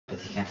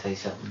But can I tell you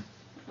something?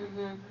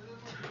 Mm-hmm.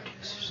 The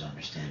producers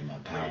understand my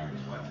power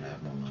now and I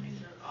have more money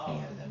than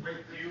any of them.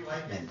 I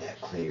made that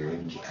clear.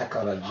 I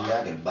called out G,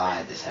 I could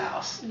buy this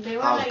house. They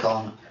were I was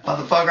calling,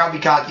 motherfucker, I'll be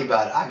cocky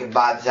about it. I could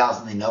buy this house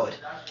and they know it.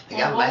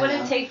 Well, what would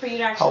it take for you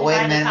to actually buy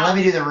this house? Oh, wait a minute. house? Let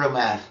me do the real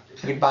math.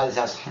 I could buy this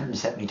house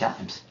 170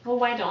 times. Well,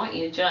 why don't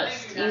you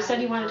just? You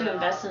said you wanted to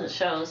invest in the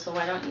show, so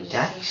why don't you just?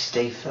 Dad, you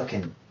stay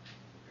fucking...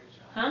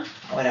 Huh?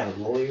 I would have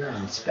a lawyer, an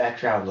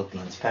inspector. I would look the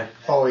inspector.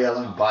 Oh, yeah,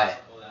 let me buy it.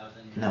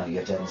 No, you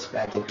have to have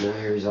inspect it,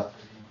 lawyers.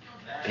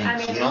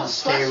 Binx, you don't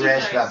stay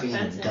rich about being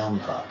a dumb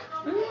fuck.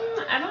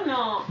 I don't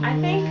know. I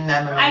think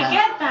I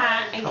get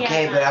that. I get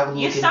okay, that. but I would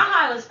look you saw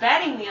how I was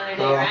betting the other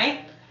day,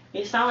 right?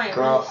 You saw my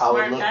really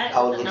smart bet.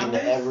 I would look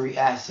into every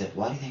asset.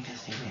 Why do you think I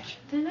stay rich?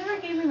 They never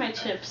gave me my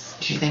chips.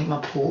 Do you think my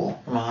pool,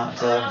 or my hot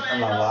tub, or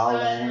my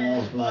wild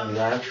animals, my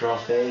yachts are all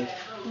fake?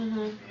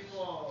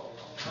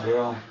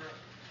 Girl,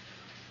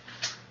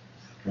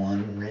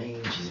 one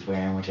ring she's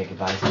wearing, which I could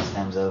buy 6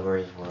 times over,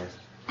 is worth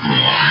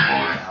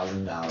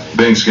 $1,000.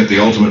 Binx, get the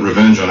ultimate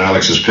revenge on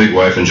Alex's pig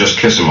wife and just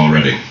kiss him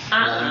already.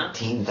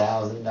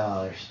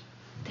 $19,000.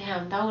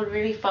 Damn, that would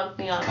really fuck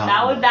me up.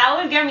 That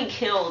would get me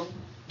killed.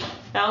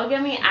 That would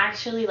get me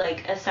actually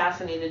like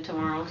assassinated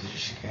tomorrow. Because you're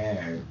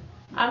scared.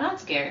 I'm not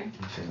scared.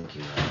 I feel like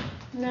you are.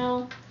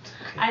 No,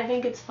 I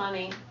think it's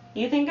funny.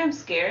 You think I'm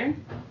scared?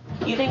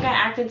 You think I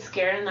acted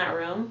scared in that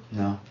room?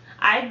 No.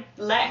 I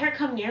let her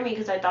come near me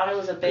because I thought it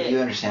was a bit. But you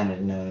understand I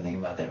didn't know anything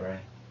about that, right?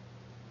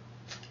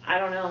 I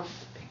don't know.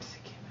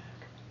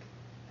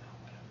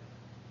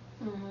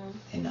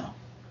 They know.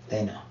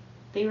 They know.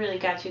 They really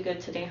got you good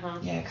today, huh?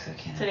 Yeah, because I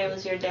can't. Today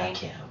was your day. I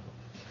can't help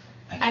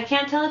it. I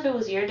can't tell if it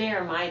was your day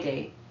or my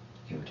day.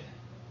 Your day.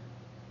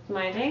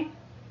 My day?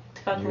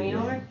 To fuck me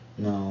over?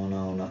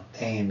 No.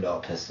 They aimed all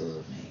pistols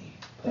at me.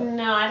 But...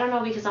 No, I don't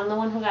know because I'm the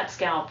one who got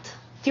scalped.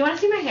 Do you want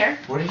to see my hair?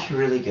 Where did you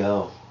really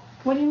go?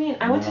 What do you mean?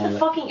 I went to the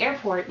fucking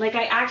airport. Like,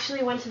 I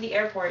actually went to the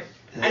airport.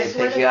 Did they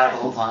pick you out the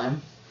whole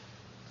time?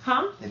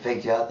 Huh? They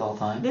picked you out the whole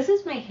time? This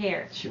is my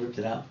hair. She ripped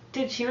it out?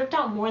 Dude, she ripped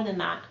out more than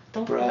that.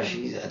 Don't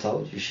Bruh, I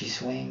told you, she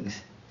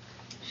swings.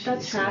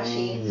 That's trashy.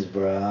 She swings,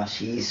 bruh.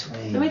 She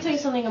swings. Let me tell you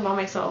something about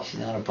myself. She's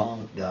not a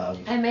punk, dog.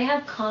 I may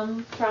have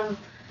come from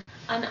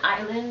an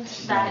island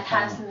that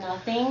has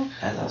nothing,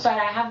 but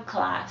I have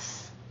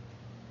class.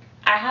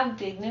 I have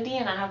dignity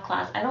and I have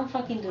class. I don't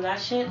fucking do that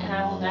shit, and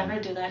I will never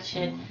do that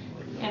shit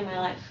in my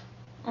life.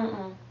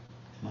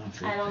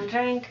 I don't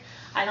drink.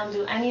 I don't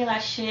do any of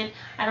that shit.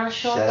 I don't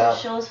show up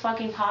to shows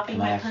fucking popping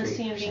my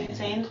pussy and being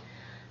insane.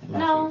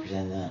 No.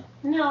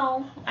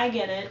 No, I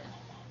get it.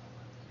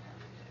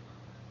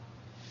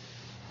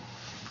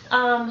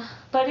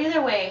 But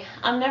either way,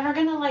 I'm never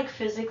gonna like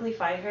physically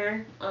fight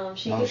her.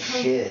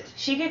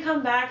 She could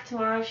come back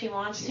tomorrow if she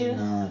wants to.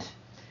 Not.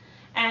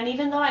 And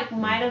even though I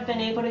might have been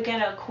able to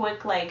get a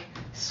quick like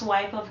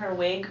swipe of her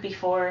wig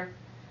before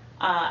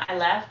I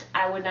left,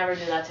 I would never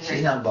do that to her.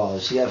 She's not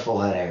bald. She got a full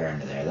head of hair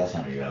under there. That's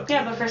not a joke.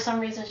 Yeah, but for some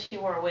reason she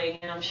wore a wig,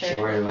 and I'm sure.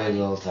 She wears a wig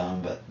all the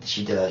time, but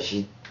she does.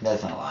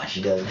 That's not a lie.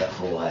 She does got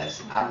full head.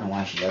 I don't know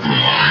why she doesn't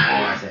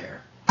have full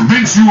hair.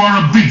 Binx, you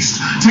are a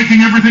beast,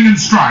 taking everything in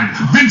stride.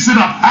 Binx it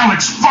up.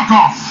 Alex, fuck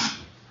off.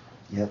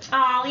 Yep.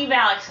 Aw, leave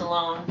Alex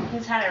alone.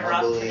 He's had it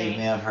rough today. Believe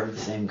me, I've heard the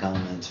same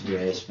comments.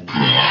 Grace, but...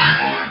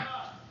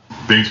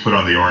 Binx, put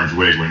on the orange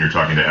wig when you're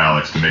talking to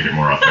Alex to make it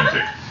more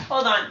authentic.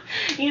 Hold on.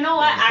 You know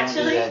what?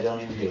 Actually,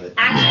 don't even do it.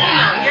 Actually,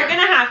 no. You're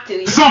gonna have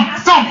to. Thump!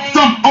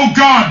 Oh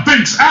God,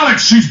 Binx,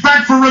 Alex, she's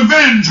back for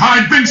revenge.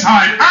 Hide, Binx,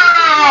 hide.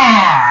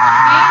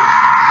 Ah!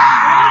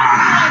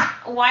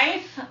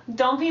 Wife,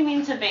 don't be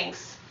mean to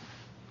Binx.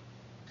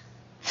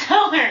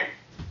 Tell her.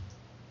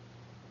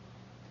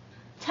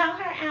 Tell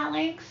her,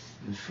 Alex.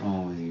 What's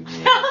wrong with you,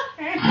 baby? Tell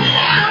her.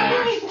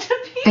 Don't be mean to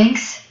Binx.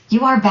 Binx,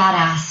 you are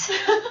badass.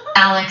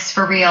 Alex,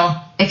 for real.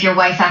 If your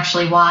wife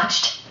actually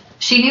watched.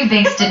 She knew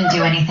Binx didn't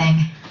do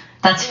anything.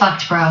 That's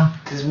fucked, bro.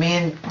 Because me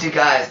and, dude,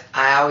 guys,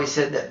 I always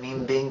said that me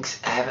and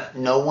Binx have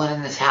no one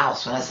in this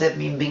house. When I said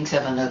me and Binx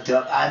haven't hooked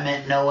up, I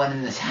meant no one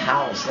in this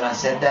house. And I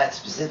said that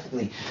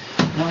specifically.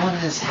 No one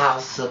in this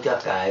house is hooked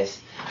up, guys.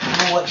 I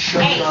don't know what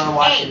show you're on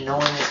watching. No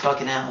one in this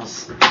fucking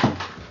house.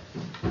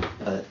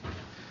 But.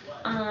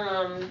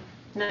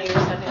 No, you're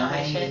stepping on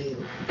my shit.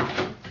 Can't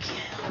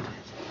help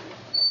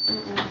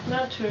it.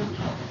 Not true.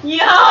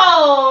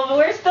 Yo,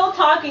 we're still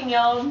talking,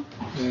 yo.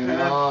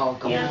 No,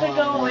 come on. You have to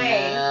go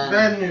away.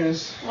 Bad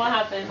news. What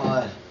happened?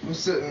 What? I'm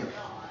sitting.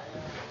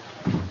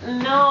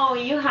 No,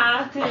 you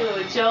have to,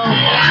 Joe.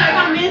 Check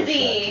on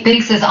Mizzy.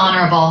 Binx is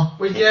honorable.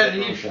 We get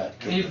it.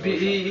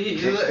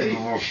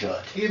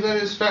 He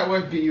let his fat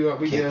wife beat you up.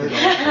 We get it.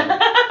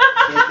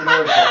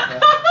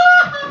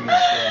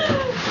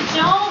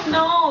 Joe,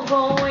 no,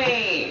 go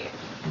away.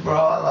 Bro,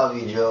 I love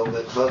you, Joe,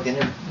 but fucking,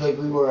 like,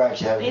 we were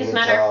actually having a good These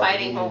men are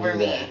fighting over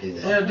me.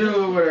 Yeah,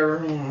 do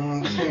whatever.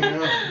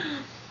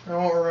 I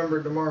won't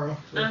remember tomorrow.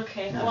 So.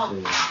 Okay, well,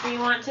 do you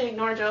want to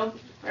ignore Job,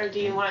 or do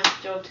you want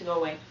Job to go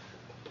away?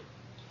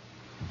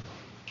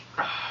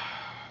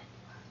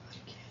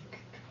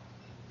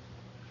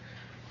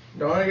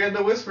 Don't want to get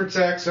the whisper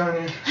text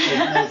on you.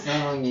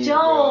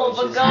 Joe,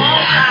 but go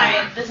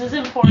outside. This is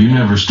important. You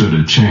never stood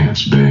a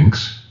chance,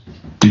 Binx.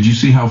 Did you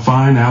see how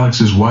fine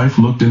Alex's wife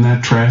looked in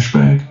that trash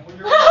bag?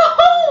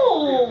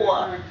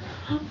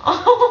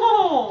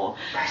 Oh,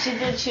 she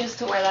did choose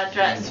to wear that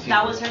dress.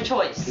 That was her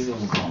choice.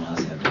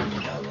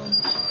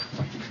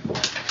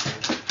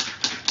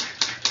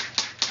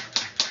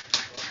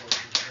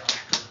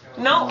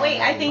 No, wait,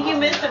 I think you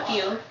missed a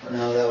few.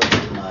 No, that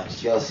was too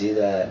much. Y'all see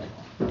that?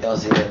 Y'all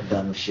see that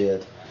dumb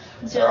shit?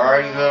 So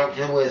already got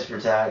your whisper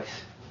text.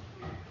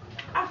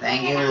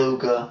 Thank you,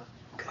 Luca.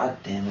 God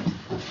damn it.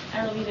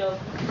 I love you, Joe.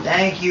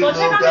 Thank you, Go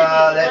check on Luca.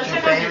 Mizzy. That's Go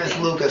your check on famous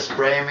Mizzy. Luca.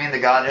 Spraying me in the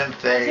goddamn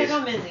face. Check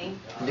on Mizzy.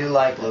 I do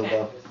like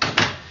Luca.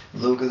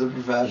 Luca's a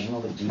professional,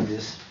 but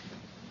Jesus.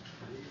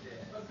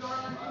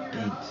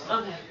 Thanks.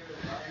 Okay.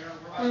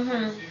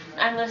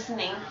 I'm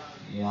listening.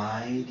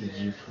 Why did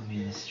you put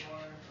me in this stream?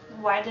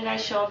 Why did I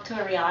show up to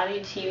a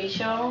reality TV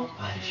show?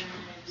 Why did you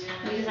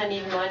put me in this Because I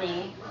need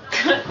money.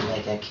 stream?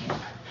 Like, I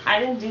can't. I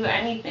didn't do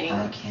anything.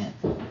 I can't.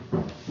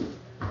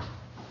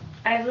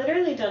 I've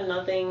literally done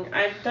nothing.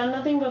 I've done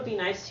nothing but be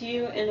nice to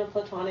you in a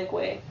platonic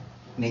way.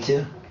 Me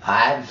too. I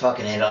haven't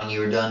fucking hit on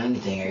you or done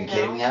anything. Are you No.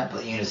 kidding me? I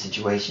put you in a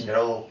situation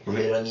that'll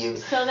hit on you.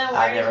 So then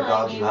why I've are you never telling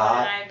called me you why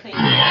hot. I put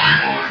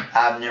you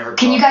I've never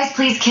Can you called- guys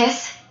please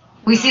kiss?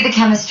 We see the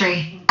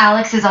chemistry.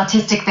 Alex is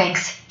autistic,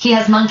 Binx. He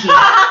has monkeys.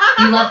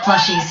 You love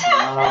plushies.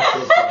 I'm not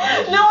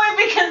autistic. No,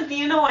 because do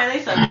you know why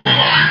they said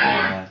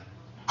that?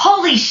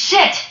 Holy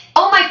shit!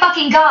 Oh my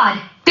fucking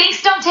god!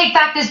 Binx, don't take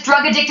back this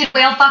drug-addicted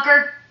whale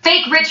fucker.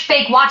 Fake rich,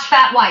 fake watch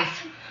fat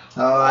wife.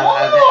 Oh,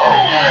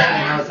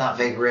 I know it's not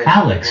fake rich.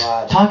 Alex, Fake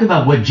watch. talk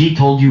about what G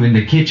told you in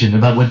the kitchen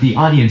about what the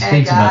audience Hey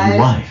thinks about your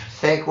guys, wife.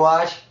 Fake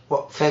watch?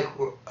 What fake?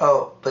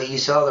 Oh, but you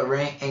saw the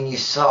ring and you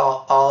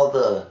saw all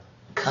the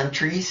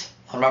countries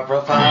on my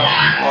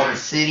profile, all the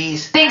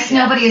cities. Binx,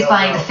 nobody is So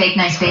buying the dope. fake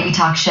nice baby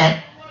talk shit.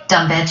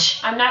 Dumb bitch.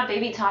 I'm not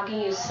baby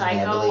talking, you psycho.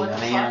 Yeah, I believe what it. the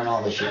I'm hearing fuck?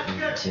 all the shit from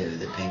you too.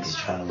 That Pink is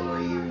trying to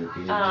lure you.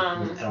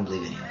 I don't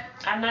believe any of it.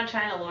 I'm not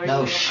trying to lure you.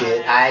 No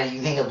shit.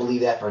 You think I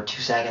believe that for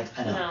 2 seconds?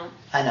 I know. No.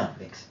 I know,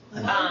 Binx.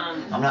 I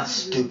know. I'm not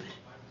stupid.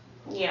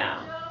 Yeah.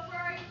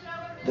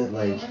 But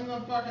like, In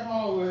the fucking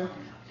hallway.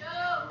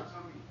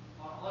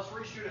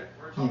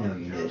 you know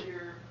you did.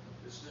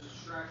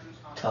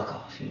 Fuck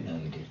off. You know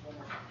you did.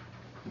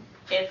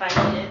 If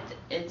I did,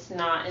 it's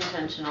not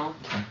intentional.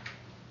 Okay.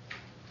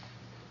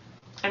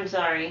 I'm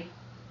sorry.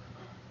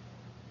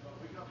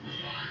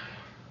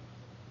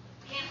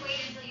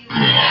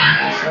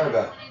 Sorry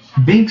about.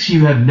 Binx,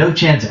 you have no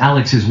chance.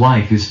 Alex's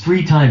wife is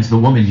 3 times the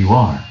woman you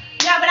are.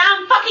 Yeah, but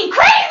I'm fucking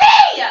crazy!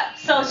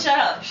 So shut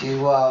up. She's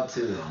wild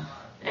too, though.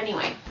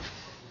 Anyway,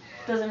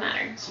 doesn't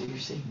matter. So you're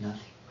saying nothing.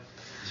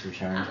 It's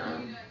returned.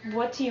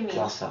 What do you mean?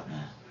 I'll stop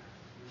now.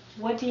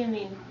 What do you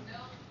mean?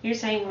 You're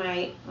saying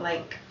my,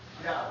 like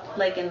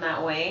in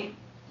that way?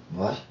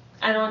 What?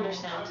 I don't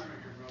understand.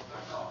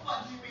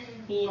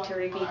 You need to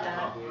repeat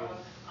that.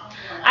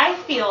 I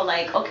feel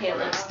like, okay,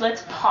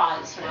 let's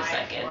pause for a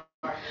second.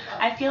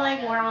 I feel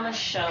like we're on a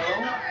show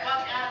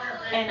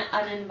in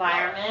an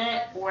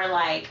environment where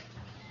like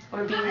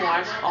we're being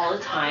watched all the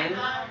time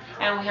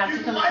and we have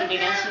to compete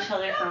against each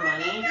other for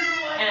money,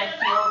 and I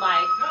feel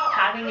like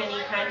having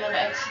any kind of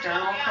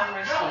external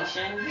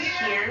conversation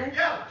here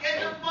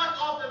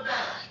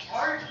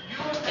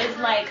is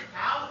like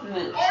moot.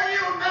 You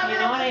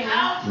know what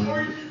I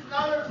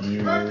mean? Do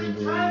you really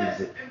believe that?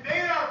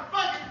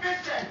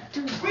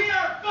 We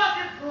are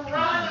fucking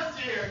piranhas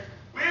here.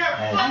 We are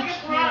Hey.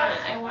 fucking piranhas.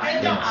 I want Get to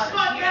the get out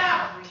fuck of here.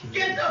 out.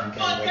 Get the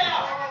fuck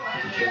out.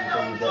 You can't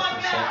believe that for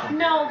a second.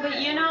 No,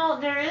 but you know,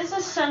 there is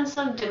a sense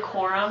of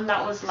decorum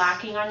that was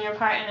lacking on your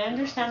part, and I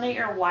understand that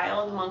you're a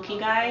wild monkey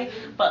guy,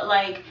 but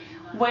like,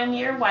 when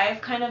your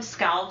wife kind of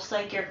scalps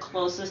like your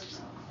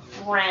closest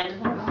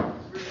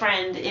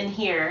friend in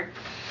here,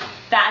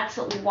 that's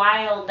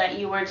wild that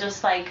you were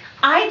just like,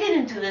 I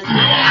didn't do this.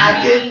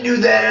 I didn't do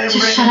that.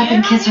 Just shut up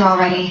and kiss her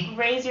already.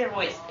 Raise your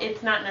voice.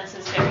 It's not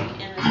necessary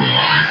in this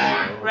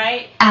situation,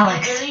 right?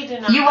 Alex, I really do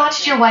not you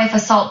watched your wife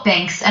assault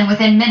Binx, and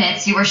within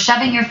minutes you were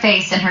shoving your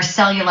face in her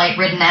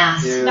cellulite-ridden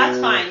ass. Dude, That's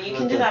fine. You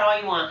can do that all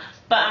you want.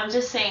 But I'm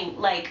just saying,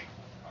 like,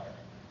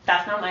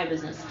 that's not my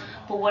business.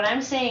 But what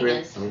I'm saying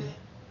is,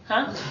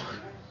 huh?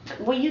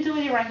 What you do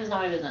with your wife is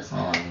not my business.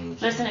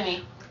 Listen to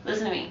me.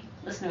 Listen to me.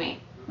 Listen to me.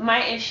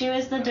 My issue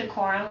is the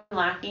decorum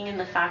lacking in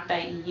the fact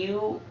that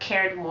you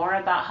cared more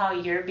about how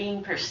you're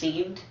being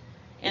perceived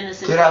in the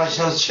situation. Dude, I was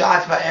so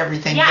shocked by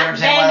everything. You Yeah,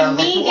 understand why I then was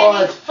me like,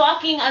 getting what?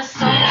 fucking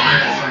assaulted.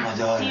 Oh my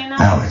God. Do you not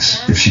Alex,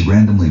 understand? if she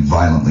randomly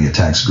violently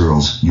attacks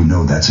girls, you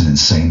know that's an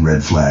insane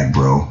red flag,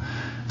 bro.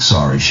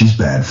 Sorry, she's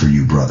bad for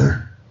you,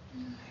 brother.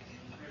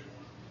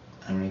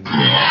 I mean,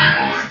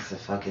 it's a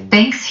fucking.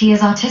 Binx, he is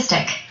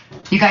autistic.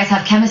 You guys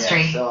have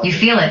chemistry. Yeah, so You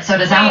feel it, so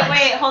does Wait, Alex.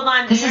 wait, hold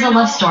on. This Do is you a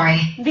love know- story.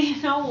 Do you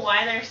know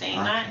why they're saying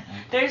that?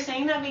 They're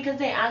saying that because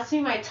they asked me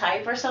my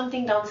type or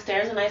something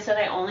downstairs, and I said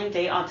I only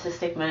date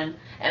autistic men,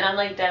 and I'm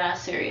like dead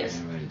ass serious.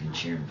 Everybody's been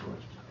cheering for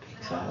it.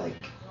 So I like.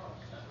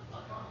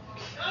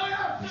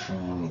 What's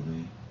wrong with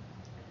me?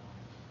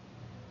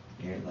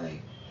 You're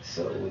like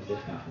so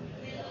different from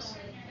the else.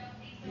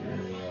 You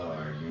really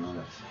are. You're not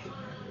a fake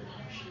murderer.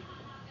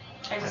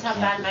 I just have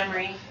bad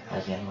memory. I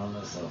can't let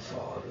myself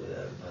fall to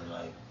that, but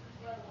like.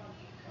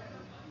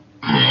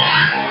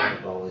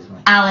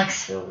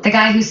 Alex, the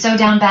guy who's so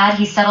down bad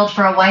he settled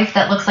for a wife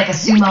that looks like a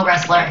sumo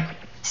wrestler.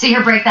 See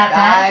her break that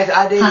Guys, bed?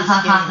 I dated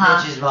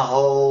skinny bitches my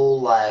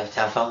whole life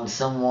till I found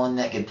someone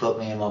that could put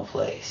me in my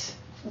place.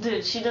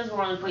 Dude, she doesn't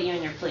want to put you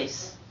in your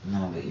place.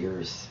 No, but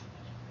yours.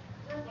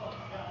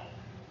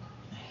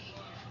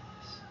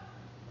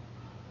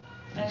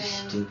 I mean,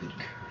 stupid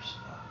curse.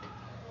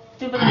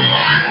 Stupid,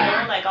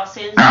 like I'll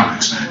say this.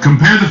 Alex,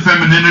 compare the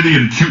femininity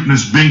and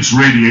cuteness Binx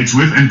radiates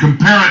with and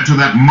compare it to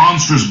that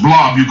monstrous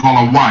blob you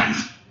call a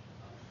wife.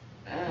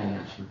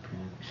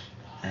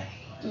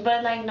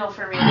 But like, no,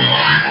 for real.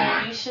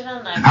 You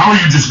shouldn't like. How are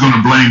you just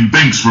gonna blame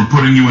Binx for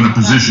putting you in a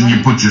position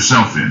you put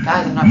yourself in?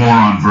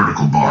 Moron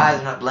vertical bar. Guys,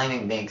 I'm not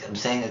blaming Binx. I'm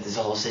saying that this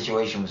whole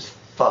situation was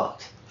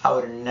fucked. I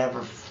would have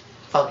never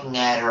fucking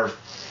had her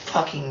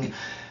fucking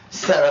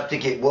set up to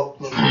get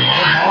whooped. Come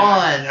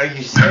on, are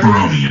you serious?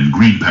 Pepperoni and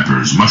green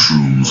peppers,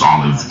 mushrooms,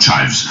 olive,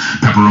 chives.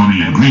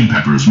 Pepperoni and green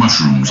peppers,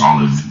 mushrooms,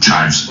 olive,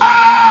 chives.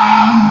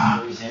 Ah!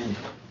 What are you saying?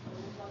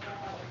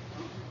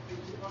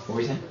 What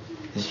are you saying?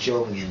 It's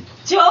Joe again.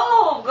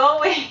 Joe, go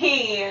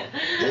away.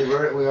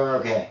 We are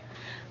okay.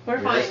 We're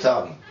fine. Just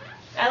talking.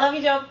 I love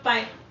you, Joe.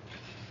 Bye.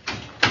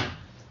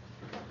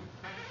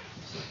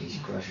 He's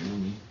crushing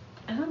on you.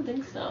 I don't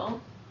think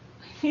so.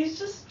 He's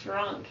just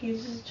drunk.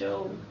 He's just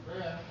Joe.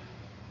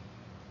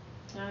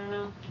 I don't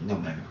know.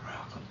 Don't make me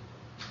rock him.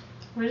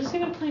 We're just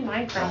gonna play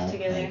Minecraft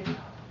together.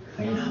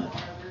 You're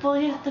not. Well,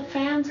 yeah, the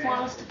fans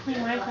want us to play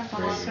Minecraft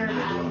on the server.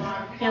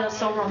 Yeah, that's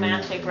so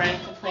romantic, right?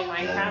 To play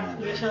Minecraft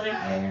with each other.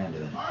 Yeah, you're not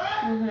doing it.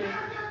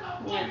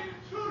 Mhm. Yeah.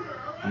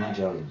 I'm not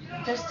joking.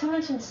 There's too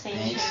much insane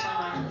shit Thanks. going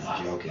on in I'm this not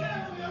game. joking.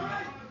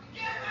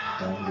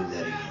 Don't do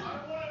that again.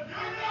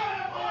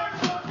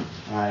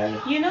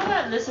 Alright. You know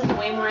that this is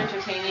way more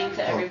entertaining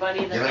to everybody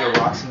than You that. ever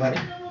rock somebody?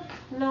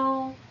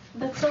 No,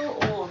 that's so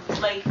old.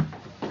 Like,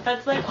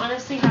 that's like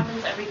honestly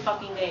happens every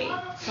fucking day.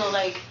 So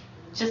like,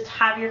 just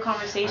have your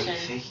conversation. Are you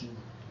faking?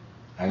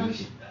 Are you?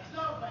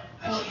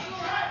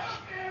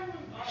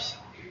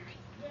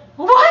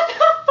 What the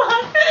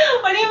fuck?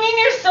 What do you mean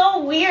you're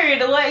so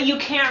weird? What, you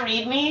can't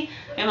read me?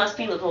 It must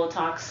be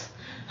Botox.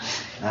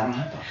 I don't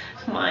have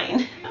to.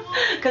 Mine.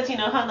 Because you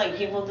know how like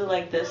people do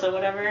like this or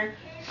whatever?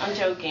 I'm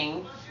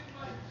joking.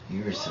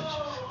 You're such a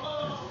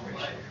fucking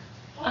fresh air.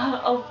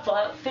 Oh,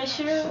 butt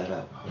fisher? Shut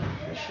up.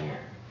 Fresh air.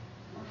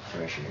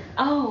 Fresh air.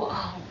 Oh.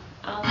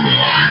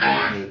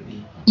 Hate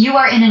me. You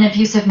are in an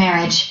abusive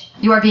marriage.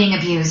 You are being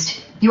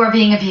abused. You are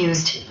being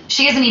abused.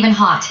 She isn't even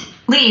hot.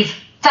 Leave.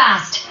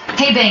 Fast.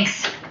 Hey,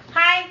 Binx.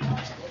 Hi.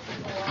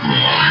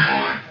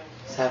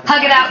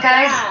 Hug it out,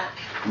 guys.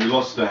 We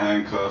lost the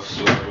handcuffs.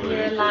 So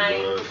You're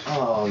lying.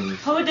 Oh, you.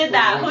 Who did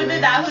that? Who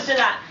did that? Who did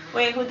that?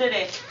 Wait, who did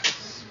it?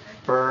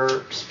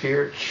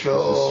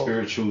 Spiritual.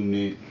 Spiritual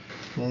need.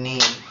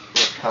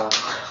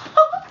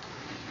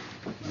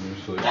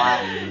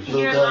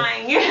 You're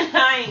lying. You're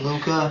lying.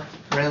 Luca,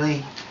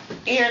 really?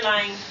 You're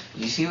lying.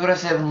 You see what I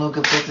said when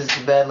Luca puts us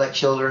to bed like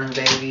children and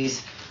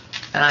babies?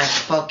 And I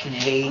fucking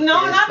hate this,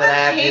 not but I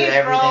have to do hate,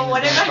 everything bro.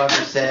 What this did I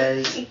motherfucker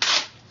says.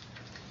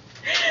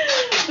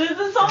 This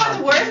is so much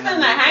worse than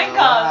the handcuffs.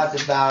 I have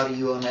to bow to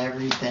you on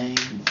everything.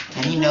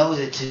 And he knows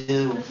it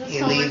too. He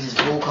so leaves his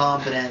full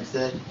confidence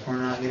that we're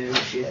not gonna do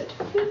shit.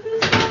 This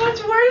is so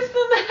much worse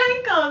than the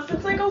handcuffs.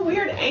 It's like a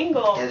weird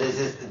angle. Yeah, this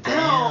is damn.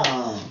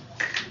 Ow.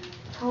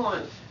 Hold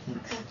on. The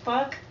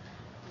fuck?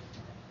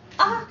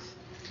 Ah.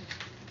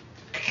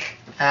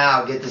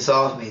 Ow, get this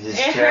off me. This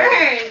It chair.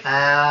 hurts.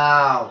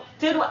 Ow.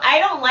 Dude, I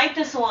don't like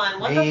this one.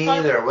 What Me the fuck?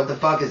 either. What the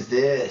fuck is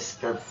this?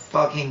 They're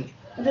fucking.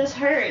 This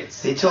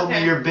hurts. They told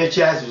me your bitch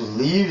ass was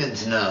leaving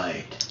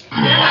tonight. Yeah,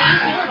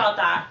 how do you feel about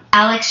that?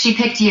 Alex, she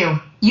picked you.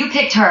 You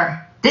picked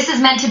her. This is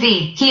meant to be.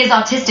 He is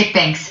autistic,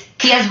 Binx.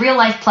 He has real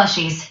life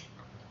plushies.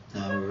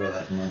 No, real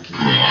life monkey.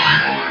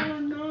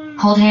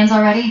 Hold hands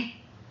already?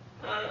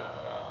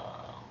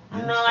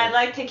 No, I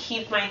like to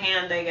keep my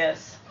hand, I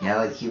guess. Yeah,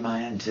 I like to keep my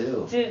hand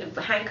too. Dude,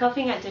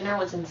 handcuffing at dinner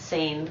was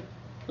insane.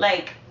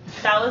 Like,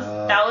 that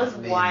was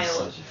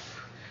wild.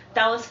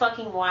 That was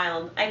fucking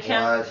wild. I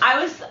can't.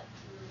 What?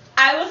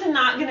 I was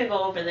not gonna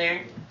go over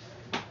there.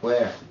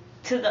 Where?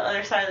 To the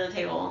other side of the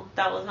table.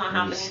 That was not Are you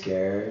happening.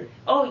 scared?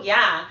 Oh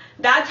yeah.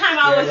 That time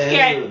I was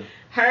scared.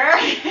 Her?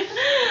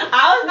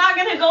 I was not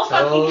gonna go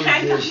fucking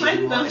handcuff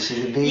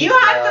myself. You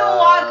have to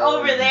walk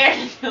over there to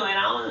do it.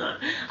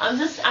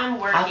 I'm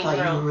working, I thought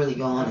bro. you were really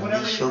going and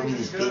they showed me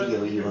this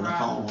video of you on the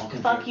phone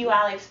walking Fuck through. you,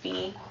 Alex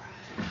B.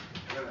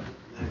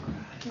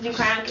 Did you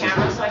cry on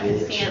camera so I can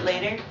see it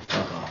later?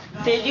 Fuck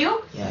off. Did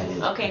you? Yeah, I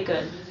did. Okay,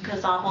 good.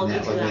 Because I'll hold you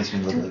That to what that. makes me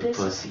look Dude, like a this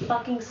pussy.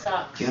 fucking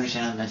sucks. Do you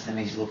understand how much that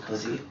makes you look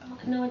pussy?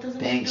 No, it doesn't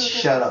Binx, make you look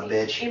shut up, pussy.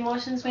 bitch.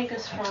 Emotions make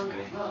us stronger.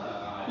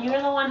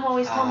 You're the one who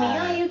always told me,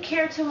 oh, you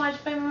care too much,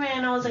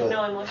 and I was like, But-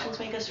 no, emotions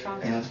make us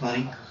stronger. You know what's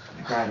funny?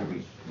 I cried over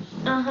you.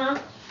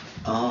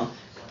 Uh-huh.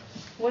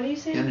 What do you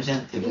say? You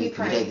understand? If we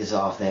take this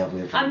off, they have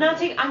weird. I'm not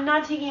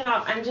taking it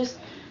off. I'm just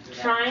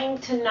trying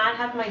to not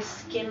have my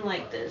skin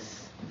like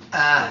this.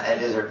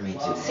 It is hurting me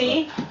too.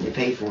 See? They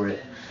paid for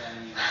it.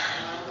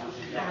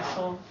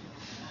 Asshole.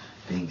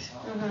 Binx.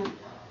 Mhm.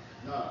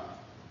 I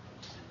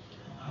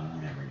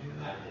will never do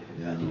that.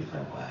 Do I need to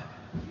fall back?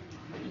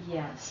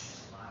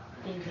 Yes,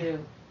 you do.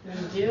 You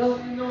do.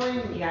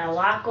 You got a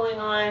lot going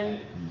on.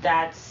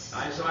 That's a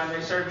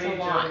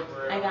lot.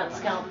 I got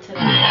scalped today.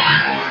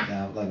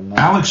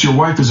 Alex, your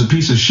wife is a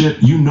piece of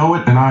shit. You know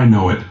it and I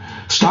know it.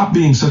 Stop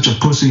being such a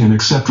pussy and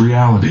accept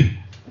reality.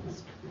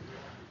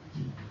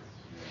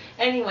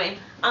 Anyway,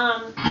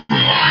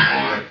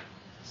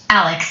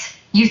 Alex,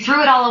 you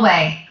threw it all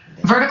away.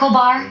 Vertical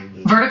bar,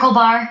 vertical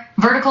bar,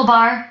 vertical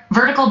bar,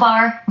 vertical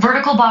bar,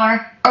 vertical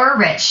bar,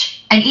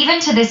 rich. And even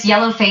to this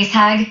yellow face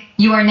hag,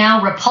 you are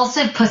now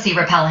repulsive pussy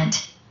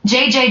repellent.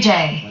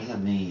 JJJ. What does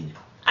that mean?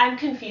 I'm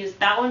confused.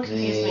 That one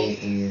confused me.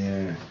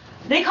 Either.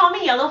 They call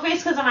me yellow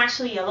face because I'm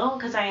actually yellow,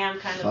 because I am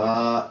kind of.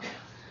 Fuck.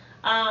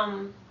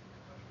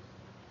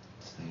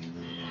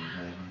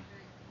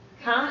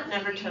 Huh?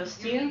 Never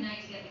toast you?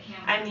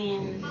 I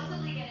mean.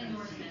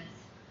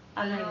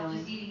 I don't know.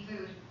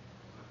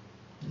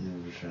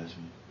 Never trust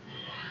me.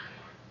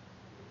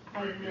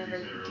 I would never.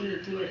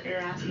 You're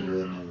asking? You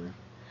would never.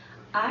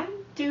 I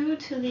do,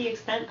 to the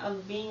extent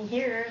of being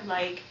here.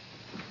 Like,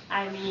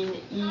 I mean,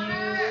 you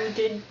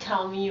did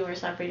tell me you were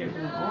separated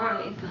from your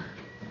wife.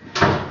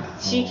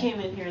 She came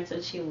in here and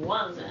said she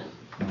wasn't.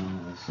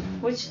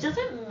 Which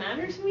doesn't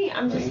matter to me.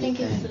 I'm just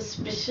thinking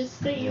suspicious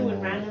that you would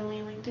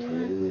randomly like do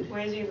that.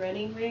 Where's your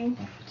wedding ring?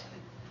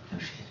 Oh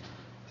shit.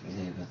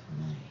 Forget about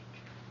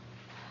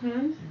the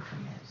money.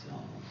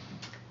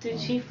 Did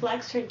she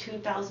flex her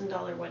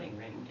 $2,000 wedding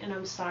ring? And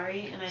I'm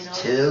sorry, and I know.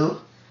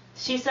 Two?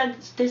 She said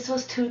this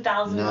was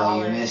 $2,000.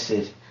 No, you missed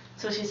it.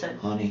 So she said.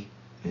 Honey,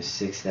 it's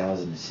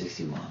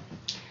 6,061.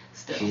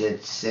 Still. She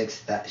said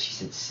 6. She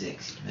said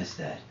 6. You missed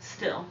that.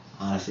 Still.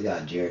 Honestly,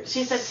 God, Jared.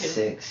 She said 2.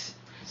 6.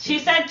 She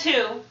said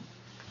 2.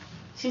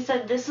 She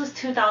said this was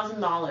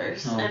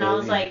 $2,000, and baby. I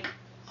was like.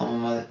 Oh my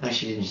mother. No,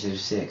 she didn't. She said it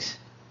was 6.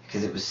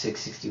 Because it was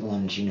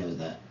 661, and she knows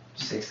that.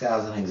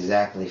 6,000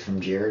 exactly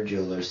from Jared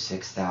Jewelers.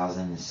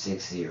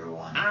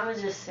 6,601. I would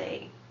just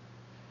say.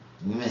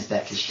 You missed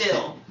that because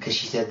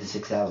she said the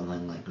 6,000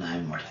 thing like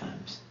 9 more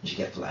times. And she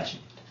kept flashing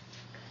it.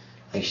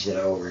 Like she said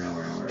it over and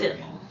over and over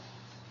again.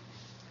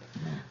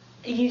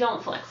 You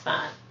don't flex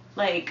that.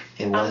 Like,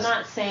 I'm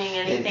not saying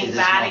anything it's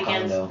bad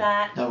against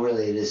that. No,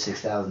 really, it is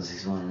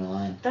 6,601 on the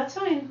line. That's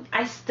fine.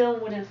 I still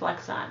wouldn't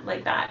flex that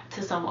like that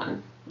to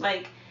someone.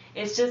 Like,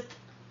 it's just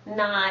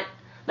not,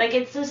 like,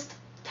 it's just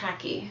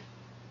tacky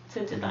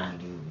to do that.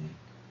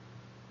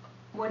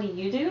 What do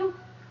you do?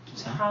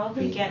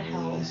 Probably get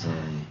help.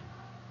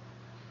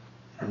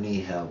 I don't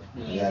need help.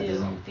 You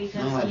do.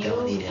 Because I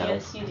don't need help.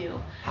 Yes, you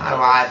do. How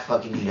do I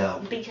fucking need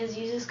help? Because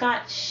you just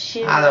got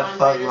shit How the on fuck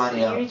by do I this.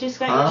 need help? You just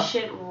got your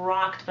shit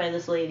rocked by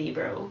this lady,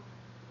 bro.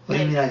 What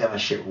do you mean I got my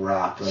shit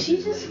rocked? Like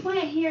She just went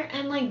here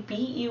and like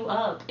beat you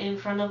up in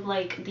front of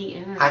like the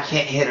internet. I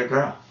can't hit a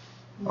girl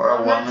or a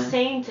woman. I'm not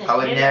saying to I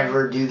would hit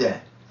never her. do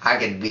that. I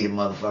could beat a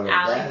motherfucker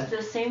Alex, with that.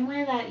 the same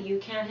way that you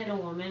can't hit a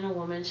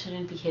woman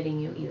shouldn't be hitting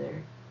you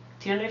either.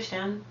 Do you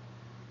understand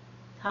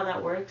how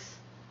that works?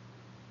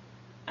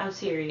 I'm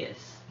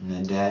serious.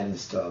 My dad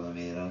installed on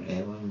me. I don't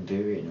hit women,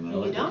 period. No matter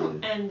what You they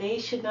don't, do. and they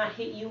should not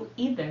hit you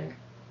either.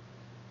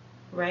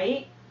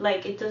 Right?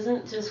 Like, it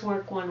doesn't just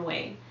work one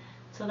way.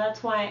 So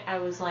that's why I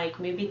was like,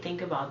 maybe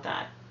think about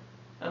that.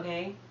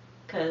 Okay?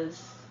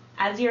 Because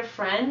as your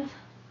friend,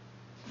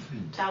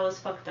 that was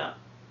fucked up.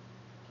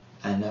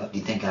 I know. Do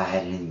you think I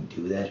had anything to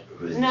do with that?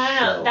 Or was it No.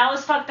 show? That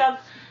was fucked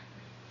up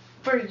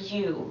for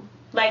you.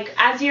 Like,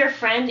 as your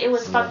friend, it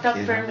was fucked up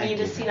for me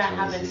to see that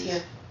happen to you.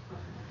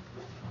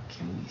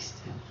 Can we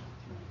still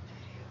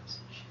videos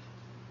and shit?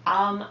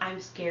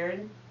 I'm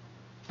scared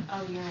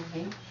of your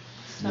thing.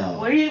 So No.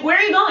 Where are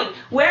you going?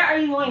 Where are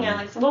you going,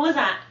 Alex? What was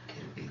that? Could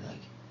it be like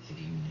if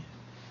you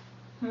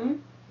knew?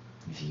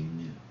 If you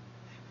knew.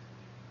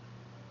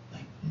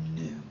 Like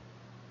knew.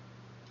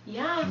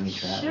 Yeah, Can we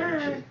travel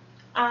and sure. shit?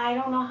 I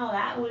don't know how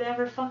that would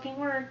ever fucking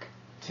work.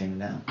 Turn it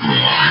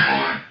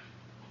down.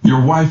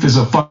 Your wife is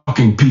a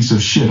fucking piece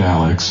of shit,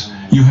 Alex.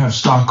 You have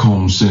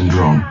Stockholm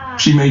Syndrome. Yeah.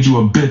 She made you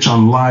a bitch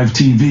on live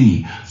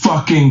TV.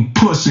 Fucking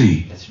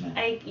pussy. That's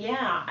right.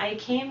 I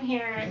came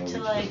here to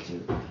like.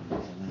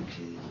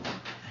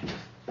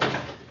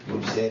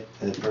 What you say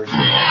to the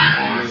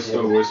person?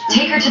 So whispering.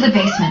 Take her to the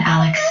basement,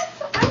 Alex.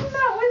 I'm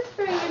not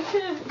whispering, it's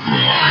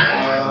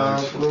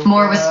him.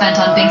 More was spent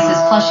on Binx's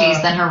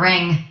plushies than her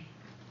ring.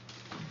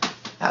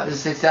 That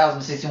was a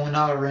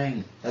 $6,061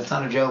 ring. That's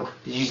not a joke.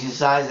 Did you see the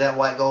size of that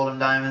white gold and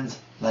diamonds?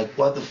 Like,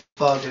 what the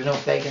fuck? There's no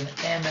faking it.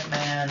 Damn it,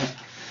 man.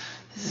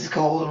 This is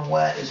cold and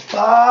wet as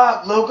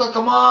fuck. Luca,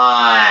 come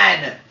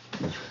on!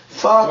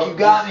 Fuck, you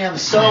got me. I'm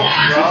soaked,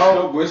 Stop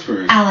bro.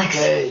 whispering. Alex,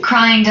 Okay.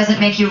 crying doesn't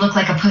make you look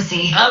like a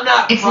pussy. I'm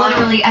not It's crying.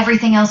 literally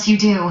everything else you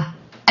do.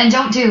 And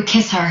don't do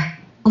kiss her.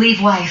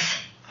 Leave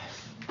wife.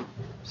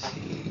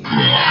 See.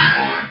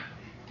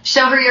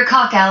 Show her your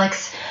cock,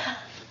 Alex.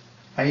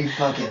 Are you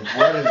fucking...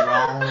 What is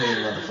wrong with you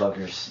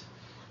motherfuckers?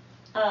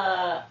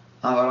 How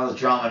about all the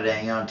drama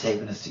today? You're on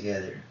taping us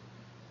together.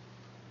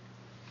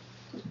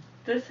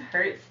 This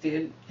hurts,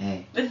 dude.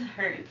 Hey. This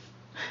hurts.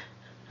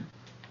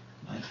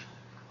 Why can't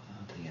we go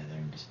out together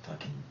and just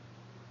fucking...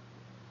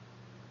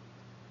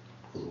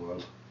 rule the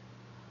world?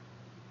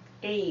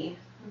 Hey,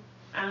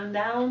 I'm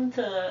down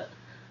to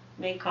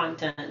make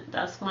content.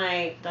 That's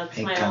my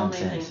only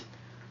thing.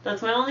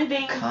 That's my only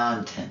thing.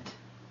 Content.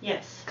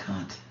 Yes.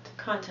 Content.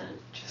 Content.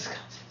 Just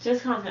content.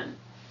 Just content.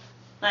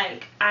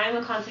 Like, I'm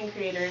a content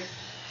creator.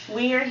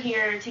 We are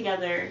here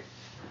together.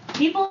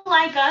 People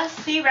like us,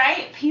 see,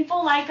 right?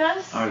 People like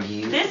us. Are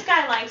you? This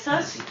guy likes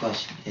us. That's the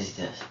question, is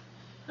this.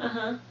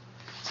 Uh-huh.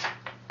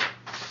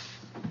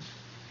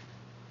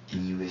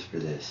 And you whisper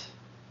this.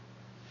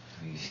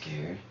 Are you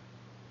scared?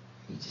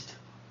 Or you just...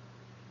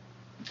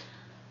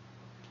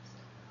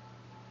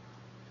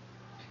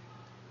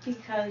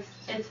 Because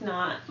it's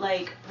not,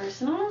 like,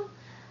 personal.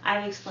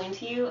 I've explained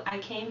to you, I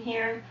came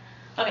here...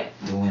 Okay.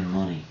 To win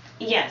money.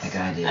 Yes. Like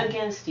I did.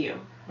 Against you,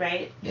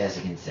 right? Yes,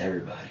 against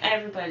everybody.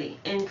 Everybody,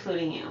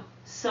 including you.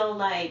 So,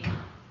 like,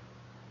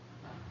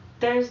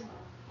 there's...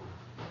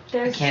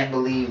 I can't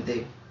believe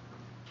they...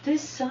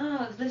 This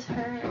sucks. This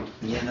hurt.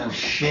 Yeah, no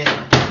shit.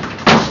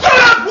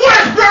 Stop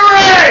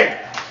whispering!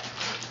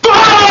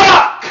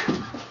 Fuck!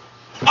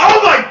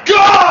 Oh my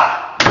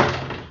god!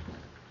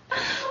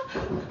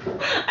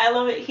 I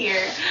love it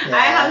here. Yeah, I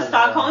have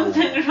Stockholm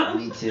syndrome.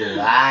 Me too.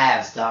 I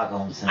have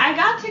Stockholm syndrome. I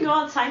got to go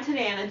outside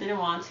today and I didn't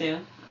want to.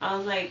 I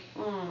was like,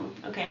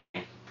 okay.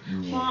 Yeah.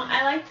 Well,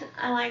 I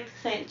liked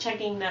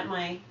checking that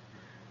my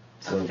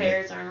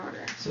affairs are in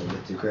order. So a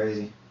bit too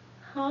crazy?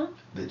 Huh?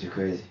 A bit too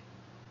crazy.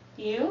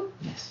 You?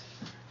 Yes.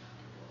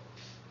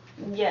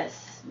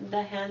 Yes.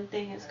 The hand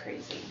thing is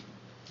crazy.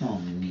 No, I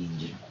mean in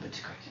general, a bit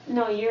too crazy.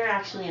 No, you're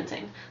actually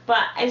insane.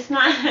 But it's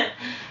not...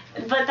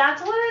 But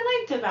that's what I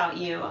liked about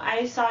you.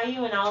 I saw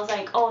you and I was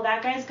like, oh,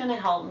 that guy's gonna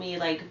help me,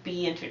 like,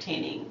 be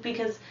entertaining.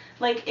 Because,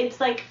 like,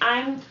 it's like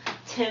I'm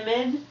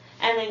timid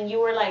and then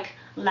you were, like,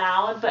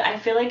 loud. But I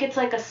feel like it's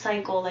like a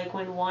cycle, like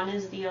when one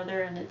is the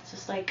other and it's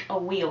just like a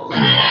wheel.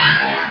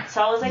 Like,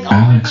 so I was like, oh.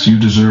 Alex, you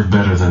deserve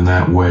better than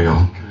that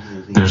whale.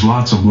 There's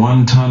lots of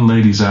 1-ton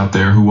ladies out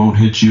there who won't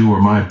hit you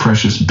or my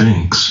precious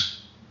Binx.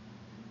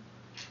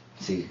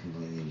 See,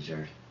 completely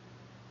deterred.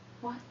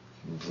 What?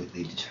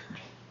 Completely deterred.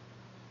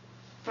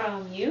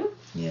 From you?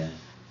 Yeah.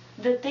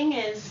 The thing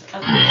is,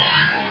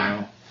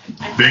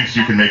 Binx,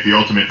 you can make the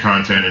ultimate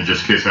content and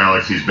just kiss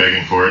Alex. He's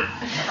begging for it.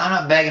 I'm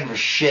not begging for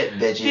shit,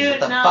 bitches. Dude, what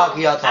the no, fuck are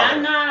y'all talking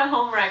I'm not a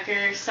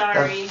homewrecker.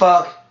 Sorry. The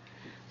fuck?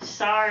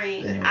 Sorry.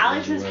 Anyway,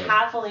 Alex where'd is you work?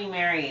 happily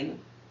married.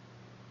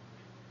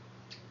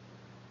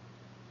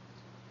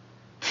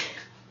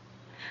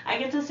 I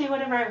get to say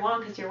whatever I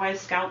want because your wife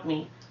scalped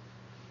me.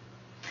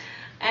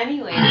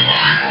 Anyway.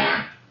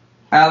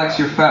 Alex,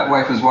 your fat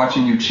wife is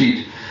watching you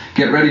cheat.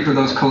 Get ready for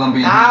those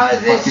Colombian How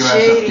hens is to fuck this your ass up,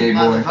 gay cheating,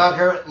 boy.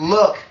 motherfucker?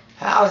 Look,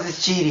 how is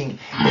this cheating? Is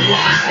this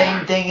the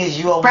same thing as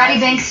you? Bratty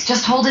Binx,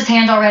 just hold his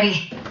hand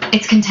already.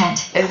 It's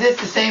content. Is this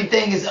the same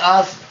thing as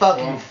us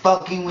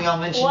fucking? We all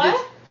mentioned What?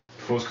 it.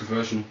 Forced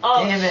conversion.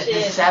 Oh, Damn it! shit.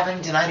 This is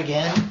happening tonight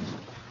again.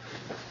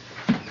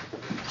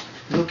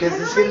 Lucas,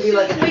 this is gonna be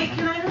like a. Wait,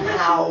 can I have my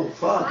Ow, shoes?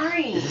 fuck.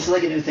 Sorry. Is this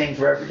like a new thing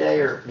for every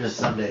day or just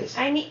some days?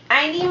 I need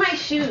my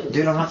shoes.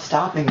 Dude, I'm not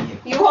stopping you.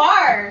 You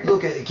are.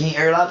 Lucas, are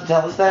you allowed to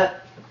tell us that?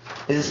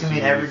 Is this gonna be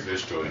an every? New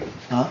fish toy.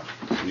 Huh?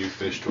 New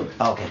fish toy.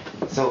 Okay.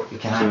 So you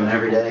can have it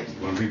every day.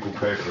 When people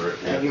pay for it.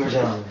 Thank you for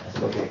telling me. That's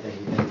okay.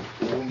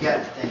 Thank you. We got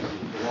it. Thank you.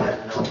 I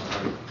had to know.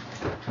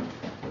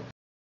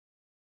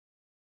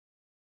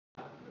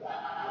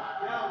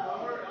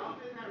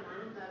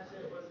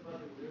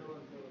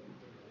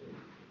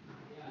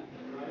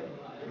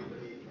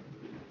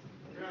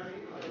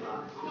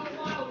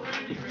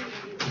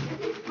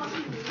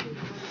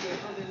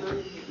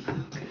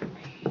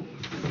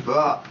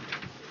 Fuck.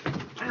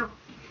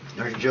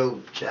 There's Joe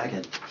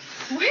jacket.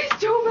 Where's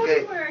Joe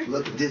Okay, everywhere?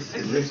 look at this.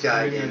 Is this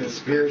guy again?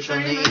 Spiritual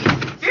need.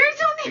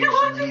 Spiritual need.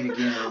 What do you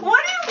again.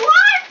 want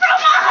from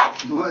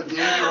us? What do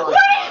you want?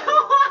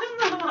 What do you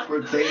want from us?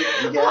 We're taping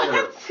together.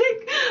 What?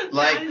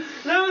 Like,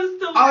 that was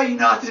so. are you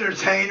not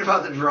entertained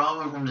about the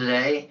drama from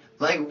today?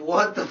 Like,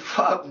 what the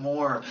fuck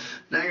more?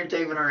 Now you're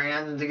taping our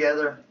hands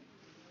together?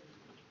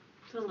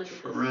 Don't look at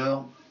For this.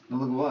 real?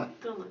 Look at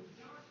what? Don't look.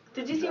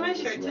 Did you see my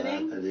shirt today? I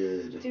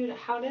did. Dude,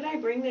 how did I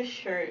bring this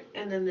shirt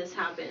and then this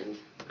happened?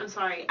 I'm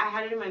sorry. I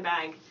had it in my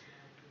bag.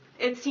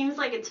 It seems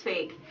like it's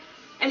fake.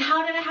 And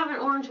how did I have an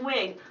orange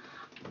wig?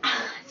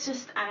 It's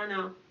just, I don't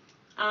know.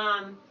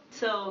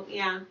 So,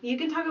 yeah. You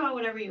can talk about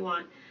whatever you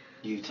want.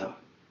 You talk.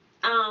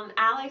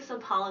 Alex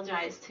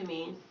apologized to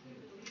me.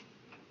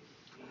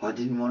 Well, I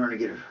didn't want her to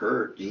get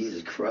hurt.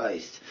 Jesus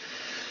Christ.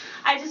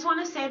 I just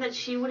want to say that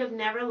she would have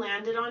never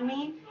landed on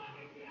me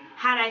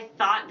had I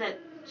thought that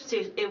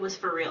it was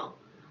for real.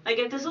 Like,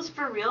 if this was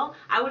for real,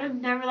 I would have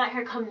never let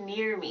her come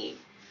near me.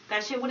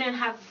 That shit wouldn't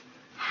have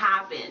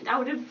happened. I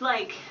would have,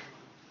 like,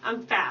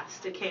 I'm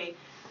fast, okay?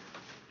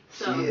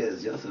 So. She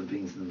is. She also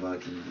Binx in the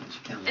vodka.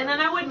 And then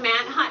I would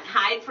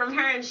hide from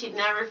her, and she'd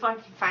never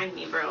fucking find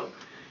me, bro.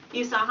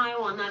 You saw how I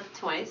won that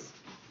twice?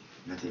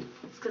 I did.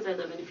 It's because I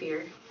live in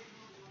fear.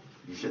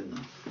 You shouldn't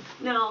know.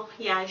 No,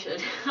 yeah, I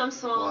should. I'm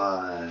small.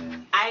 Why?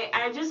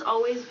 I just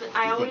always. You think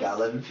I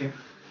live in fear?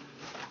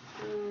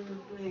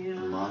 Yeah.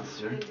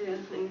 Monster? I do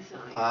think so.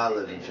 Yeah, I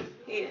live in fear.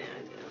 Yeah,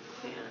 I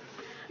do. Yeah.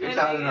 You're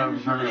talking over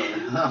her.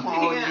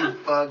 Oh, Yeah. you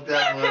fucked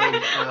up.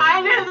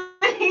 I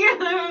just think you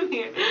live in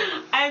fear.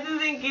 I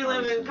just think you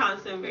live in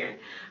constant fear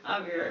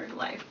of your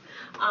life.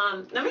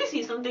 Let me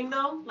see something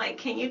though. Like,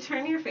 can you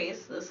turn your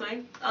face this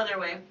way? Other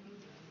way.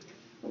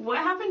 What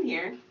happened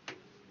here?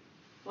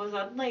 Was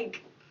that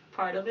like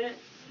part of it?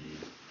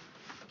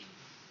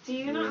 Do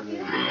you not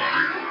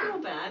feel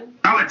bad?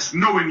 Alex,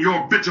 knowing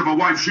your bitch of a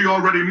wife, she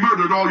already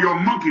murdered all your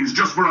monkeys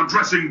just for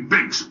addressing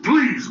Binx.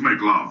 Please make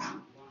love.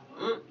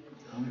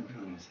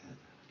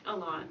 A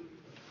lot.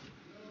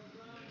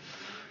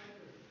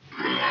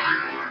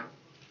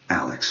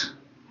 Alex,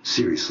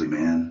 seriously,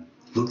 man.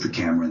 Look the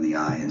camera in the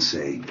eye and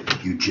say,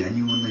 you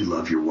genuinely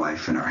love your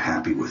wife and are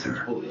happy with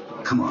her.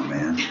 Come on,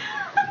 man.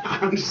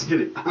 I'm just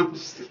kidding.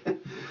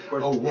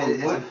 Oh, what?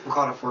 It's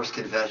called a forced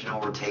confessional.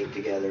 We're taped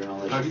together and all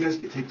that. How do you guys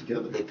get taped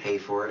together? They pay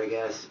for it, I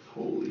guess.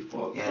 Holy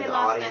fuck. Yeah, They the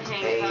lost audience the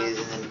pays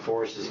handcuffs. and then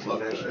forces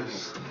confession.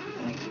 This.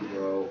 Thank you,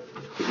 bro.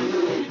 I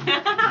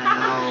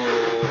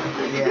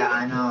know. Yeah,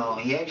 I know.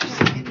 He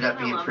actually ended up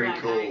being pretty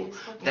cool.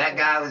 That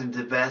guy was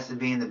the best at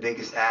being the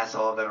biggest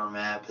asshole I've ever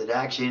met, but it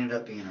actually ended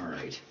up being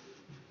alright.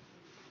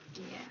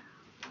 Yeah.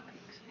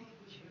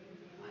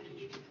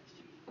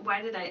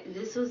 Why did I?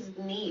 This was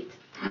neat.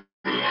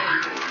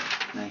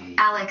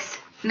 Alex,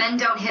 men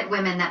don't hit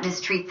women that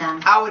mistreat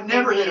them. I would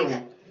never They hit a leave.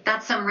 woman.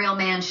 That's some real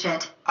man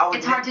shit.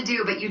 It's hard to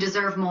do, but you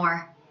deserve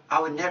more. I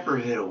would never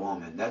hit a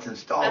woman. That's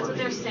installed. That's what in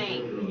they're me.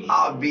 saying.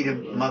 I'll beat a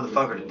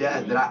motherfucker to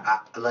death, but I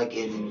like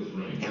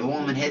if a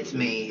woman hits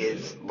me,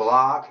 it's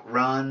block,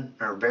 run,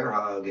 or bear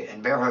hug,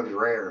 and bear hug is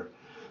rare.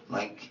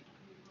 Like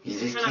you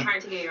It's just kind of can't.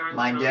 hard to get your arms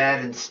My around dad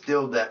it.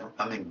 instilled that.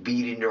 I mean,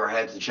 beat into her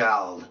head as a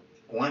child.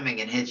 Women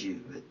can hit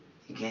you, but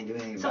you can't do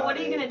anything So about what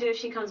are you it. gonna do if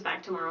she comes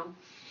back tomorrow?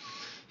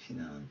 She's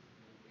not.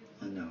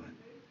 I know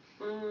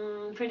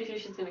it. Pretty sure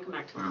she's gonna come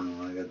back tomorrow.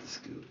 No, I got the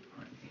scoop.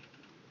 Right.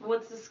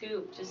 What's the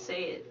scoop? Just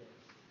say it.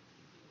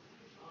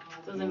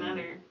 Doesn't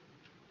matter.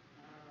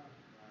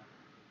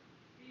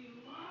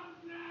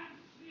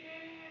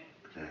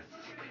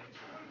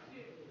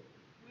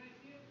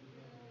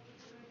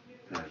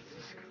 That's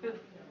the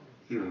scoop.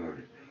 You heard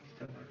it.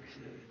 Don't ever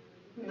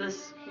say it. The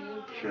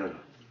scoop. Shut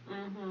up.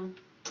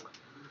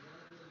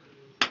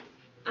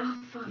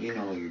 Oh fuck. You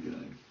know what you're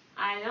doing.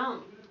 I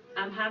don't.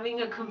 I'm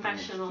having a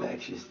confessional.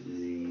 Infectious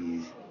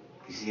disease.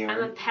 You see her?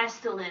 I'm a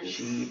pestilence.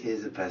 She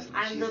is a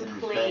pestilence. I'm She's the an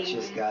plague.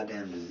 infectious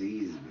goddamn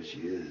disease, is what she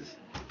is.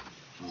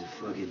 She's a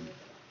fucking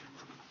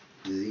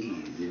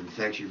disease. It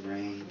infects your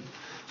brain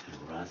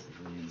and rots it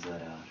from the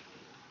inside out.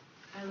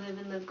 I live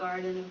in the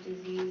garden of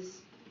disease.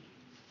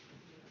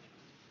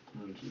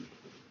 Okay.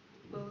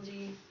 OG.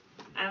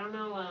 I don't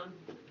know.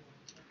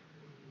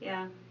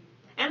 Yeah.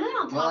 And then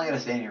on Well, I top,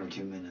 gotta stay in here for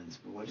 2 minutes.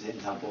 But what'd you say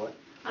on top of what?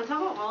 on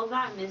top of all of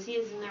that, Missy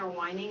is in there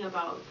whining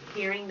about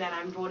hearing that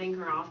I'm voting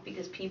her off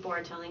because people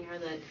are telling her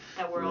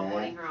that we're all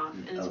voting her off,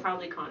 and it's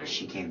probably Connor.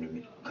 She came to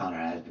me. Connor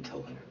has been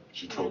telling her.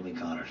 She told me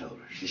Connor told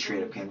her. She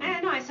straight up came to me.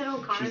 I know. I said, oh,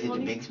 She Connor said, told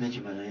did me. Binx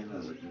mention my name? I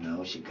was like,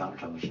 no. Connor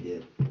told me she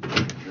did.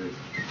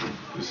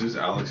 This is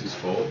Alex's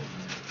fault.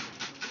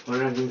 What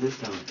did I do this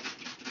time?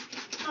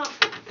 Oh,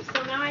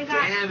 so now I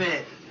got. Damn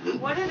it.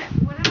 What did I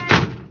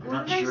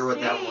sure what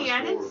say? that was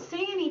I didn't for.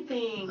 say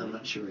anything. I'm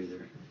not sure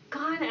either.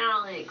 God,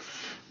 Alex.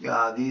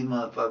 God, these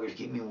motherfuckers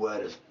keep me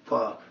wet as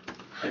fuck.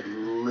 Like,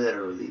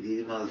 literally,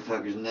 these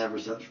motherfuckers never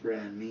stop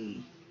spraying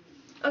me.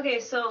 Okay,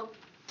 so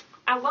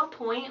at what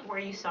point were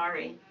you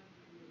sorry?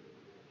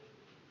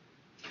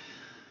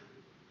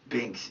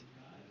 Binx,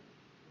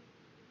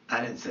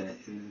 I didn't say it.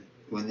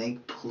 When they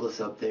pull us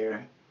up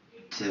there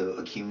to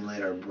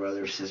accumulate our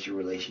brother-sister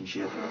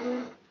relationship,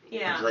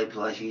 Yeah. and play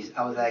plushies,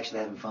 I was actually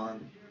having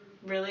fun.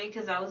 Really?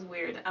 Because that was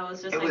weird. I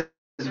was just It like, was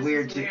this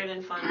weird is too. weird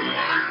and fun.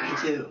 Me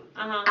too.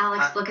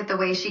 Alex, look at the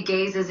way she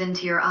gazes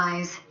into your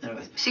eyes.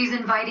 Anyways. She's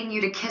inviting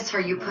you to kiss her,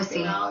 you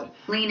pussy. God.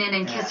 Lean in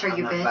and kiss her,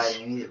 you I'm bitch. not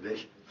fighting you either,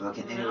 bitch.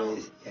 Fucking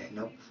anyways. Yeah,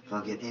 nope.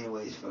 Fucking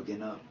anyways.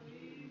 Fucking up.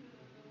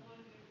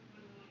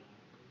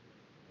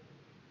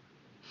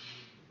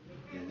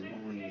 Yeah, the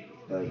moment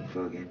you, like,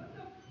 fucking,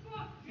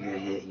 you got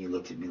hit and you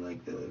looked at me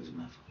like that, it was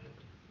my fault.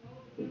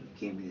 You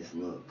gave me this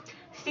look.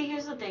 See,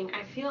 here's the thing.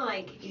 I feel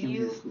like Give me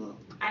this look.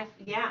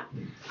 yeah.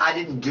 I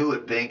didn't do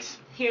it, Binx.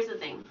 Here's the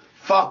thing.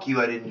 Fuck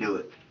you, I didn't do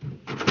it.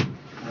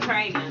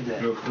 Try again.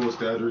 No cool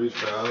dad reach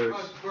for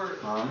Alex.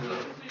 Huh?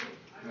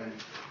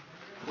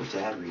 What's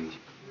that reach?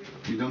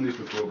 You've done these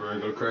before, bro.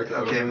 Go crack it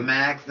Okay, open.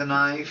 Mac the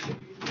knife.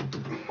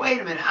 Wait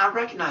a minute, I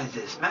recognize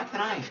this. Mac the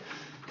knife.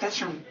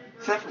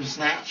 Is that from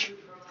Snatch? Is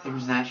that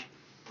from Snatch?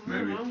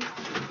 Maybe.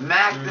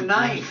 Mac the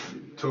knife.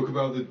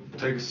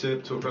 Take a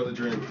sip, talk about the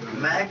drink.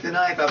 Mac the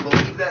knife, I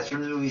believe that's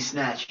from the movie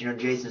Snatch. You know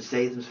Jason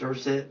Statham's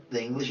first hit,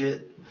 the English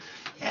hit?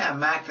 Yeah,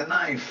 Mac the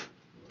knife.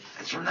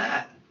 That's from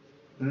that.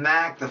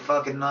 Mac the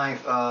fucking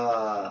knife.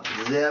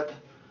 Zip.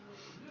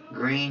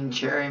 Green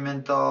cherry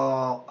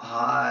menthol.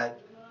 Hot.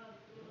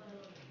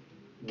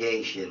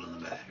 Gay shit on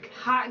the back.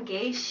 Hot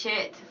gay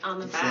shit on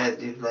the It back. says,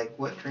 dude, like,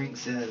 what drink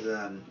says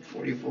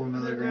 44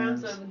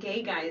 milligrams? Of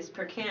gay guys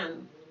per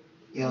can.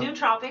 Yep.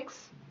 Nootropics.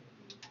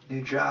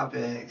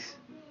 Nootropics.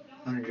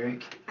 Want a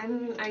drink?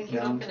 I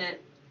can't open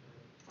it.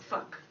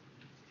 Fuck.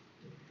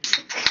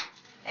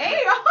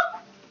 Hey,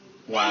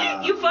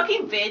 wow. You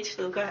fucking bitch,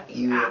 Luca.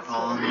 You are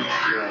on the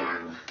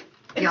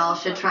show. Y'all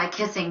should try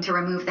kissing to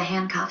remove the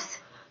handcuffs.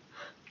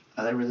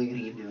 Are they really gonna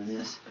keep doing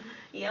this?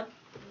 Yep.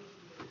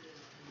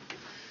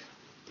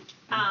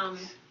 How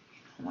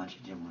much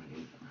you didn't want to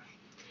do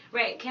that?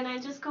 Right, can I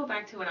just go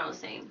back to what I was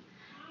saying?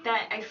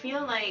 That I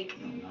feel like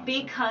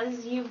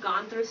because you've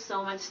gone through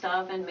so much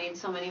stuff and made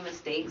so many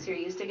mistakes, you're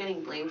used to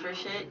getting blamed for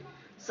shit.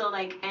 So,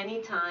 like,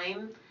 any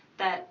time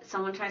that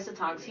someone tries to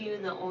talk to you,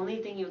 the only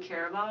thing you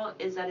care about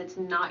is that it's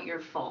not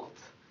your fault.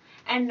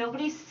 And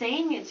nobody's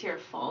saying it's your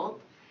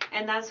fault.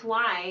 And that's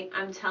why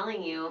I'm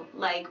telling you,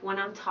 like, when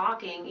I'm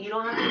talking, you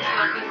don't have to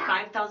interrupt me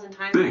 5,000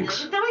 times. Binx,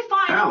 It's not my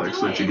fault.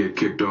 Alex let you get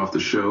kicked off the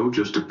show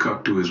just to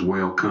cuck to his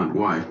whale cunt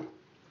wife.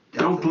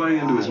 Don't play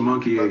into his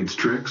monkey AIDS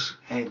tricks.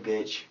 Hey,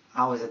 bitch.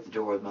 I was at the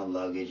door with my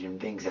luggage, and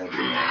Binx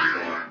actually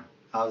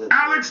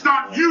Alex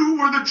thought you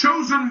were the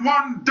chosen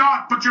one,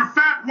 but your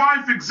fat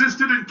wife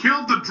existed and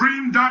killed the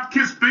dream,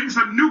 kiss Binx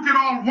and nuke it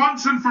all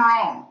once and for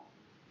all.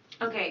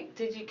 Okay,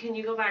 can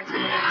you go back to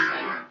what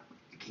I said?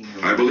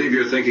 I believe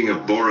you're thinking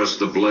of Boris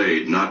the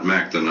Blade, not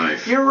Mac the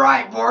Knife. You're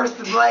right, Boris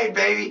the Blade,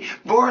 baby.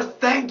 Boris,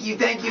 thank you.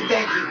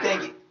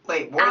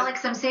 Wait, Boris.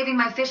 Alex, I'm saving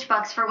my fish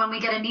bucks for when we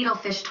get a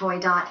needlefish toy,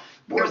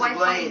 Your wife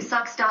fucking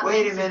sucks,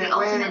 Wait a Binx minute, is the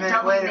ultimate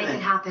double wait a make minute.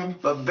 it happen.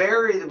 But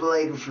Barry the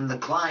Blade was from the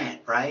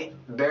client, right?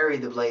 Barry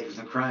the Blade was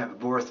from the client, but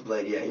Boris the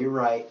Blade, yeah, you're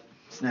right.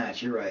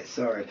 Snatch, you're right,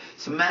 sorry.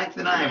 So Mac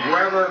the Knife,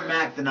 wherever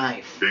Mac the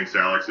Knife. Thinks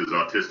Alex is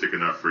autistic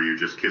enough for you.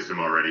 Just kiss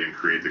him already and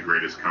create the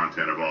greatest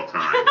content of all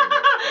time.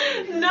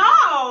 No,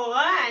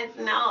 what?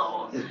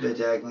 No. This bitch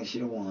acting like she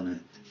don't want it.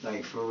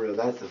 Like, for real,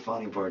 that's the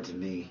funny part to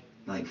me.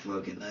 Like,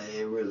 fucking,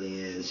 it really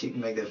is. She can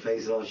make that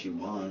face all she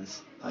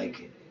wants.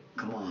 Like,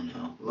 come on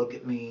now. Look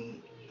at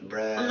me,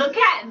 Brad. Look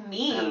at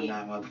me.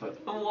 I'm not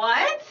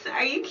What?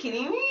 Are you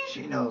kidding me?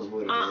 She knows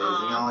what it is,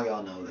 and all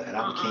y'all know that.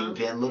 I'm a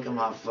kingpin. Look at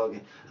my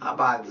fucking... I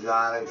buy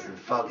exotics and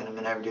fucking them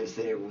in every different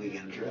city every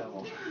weekend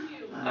travel.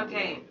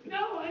 Okay.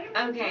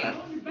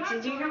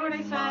 Did you hear what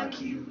I said?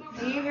 Do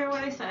you hear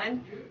what I said?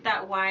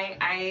 That why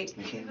it's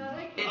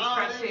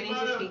frustrating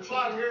to speak to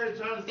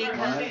you?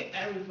 Because...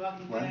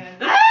 What?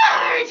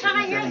 Every time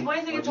I hear his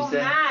voice, I get so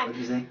mad.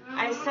 What'd you say?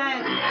 I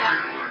said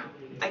that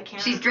I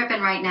can't... She's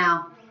dripping right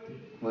now.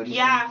 What'd you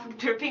say?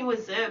 Dripping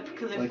with Zip.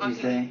 Because What'd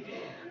you say?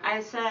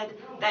 I said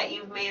that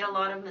you've made a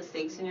lot of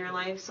mistakes in your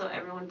life, so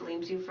everyone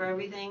blames you for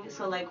everything.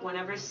 So, like,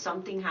 whenever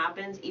something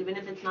happens, even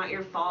if it's not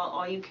your fault,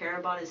 all you care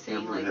about is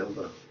saying, like,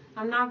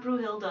 I'm not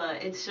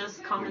Brunhilde. It's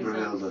just common sense.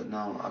 Brunhilde.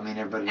 No, I mean,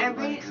 everybody doesn't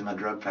blame me because of my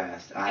drug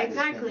past. I had to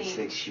spend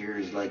 6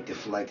 years, like,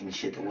 deflecting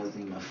shit that wasn't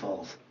even my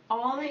fault.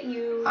 All that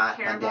you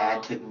care my about...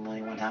 dad took me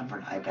money one time for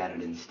an iPad I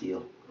didn't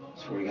steal.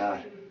 Swear to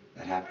God.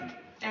 That happened.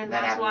 And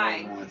that that's happened why.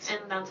 more than once. And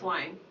that's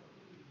why.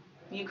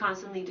 You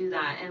constantly do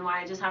that, and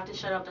why I just have to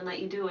shut up and let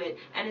you do it.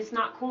 And it's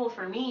not cool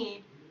for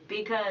me,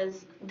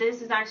 because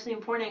this is actually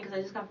important, because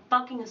I just got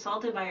fucking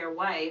assaulted by your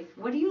wife.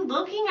 What are you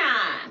looking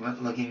at? I'm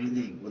not looking at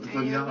anything. What the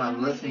fuck are you talking about?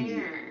 I'm listening to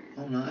you.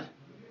 I'm not.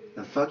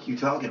 The fuck you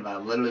talking about?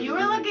 I'm literally You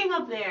were looking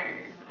up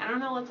there. I don't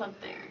know what's up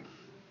there.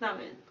 Stop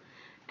it.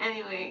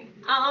 Anyway,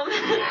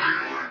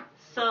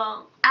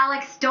 so...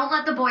 Alex, don't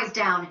let the boys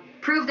down.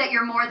 Prove that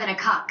you're more than a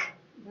cuck.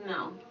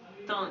 No.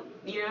 Don't.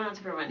 You don't have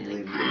to prove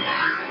anything.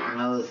 I'm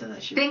not listening to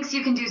that shit. Binx,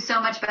 you can do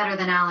so much better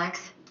than Alex.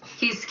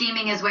 He's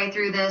scheming his way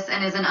through this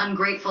and is an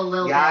ungrateful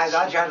little Guys,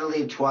 bitch. I tried to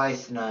leave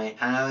twice tonight.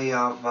 I know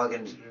y'all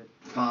fucking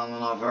fawning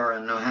off her,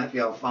 and I know half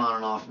y'all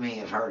fawning off me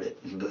have heard it.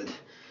 But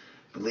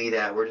believe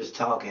that, we're just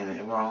talking,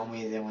 and we're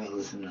homies, and we ain't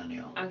listening to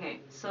y'all. Okay,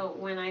 so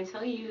when I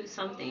tell you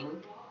something,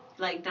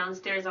 like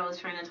downstairs I was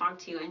trying to talk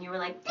to you, and you were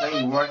like... No,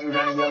 you weren't. You were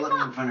trying to yell at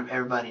me in front of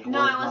everybody.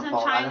 No, I wasn't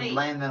trying to... I didn't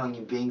blame that on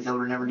you, Binx. I would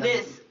have never done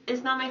it.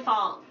 It's not my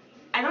fault.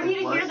 I don't need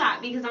to hear that,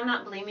 because I'm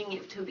not blaming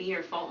it to be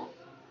your fault.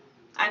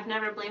 I've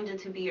never blamed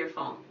it to be your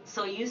fault.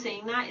 So you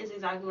saying that is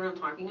exactly what I'm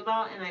talking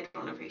about, and I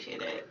don't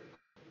appreciate it.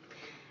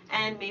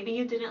 And maybe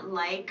you didn't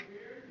like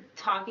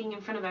talking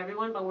in front of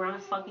everyone, but we're on a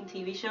fucking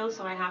TV show,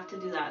 so I have to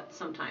do that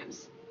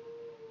sometimes.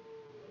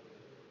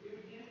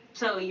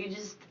 So you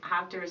just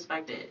have to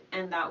respect it,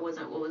 and that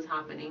wasn't what was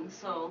happening.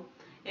 So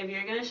if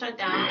you're gonna shut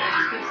down and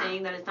just keep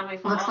saying that it's not my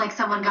fault... Looks like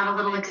someone got a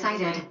little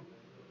excited.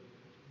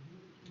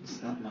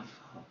 It's not my fault.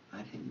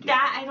 I didn't do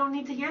that. I don't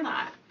need to hear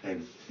that.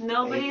 Baby.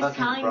 Nobody's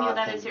telling you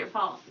that it's your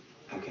fault.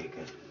 Okay,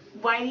 good.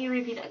 Why do you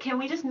repeat that? Can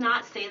we just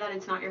not say that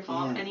it's not your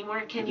fault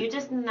anymore? Can you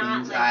just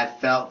not, like... I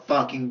felt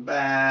fucking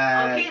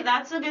bad. Okay,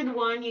 that's a good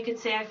one. You could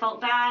say I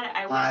felt bad.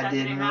 I wish that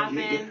didn't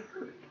happen.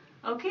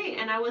 Okay,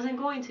 and I wasn't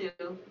going to.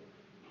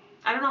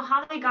 I don't know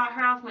how they got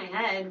her off my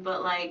head,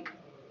 but, like,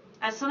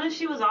 As soon as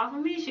she was off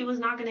of me, she was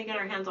not gonna get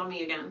her hands on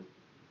me again.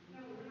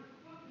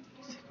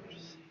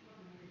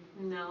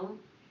 No.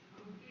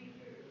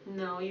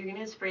 No, you're gonna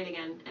get sprayed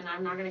again, and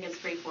I'm not gonna get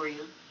sprayed for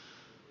you.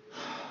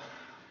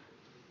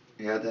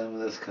 You got done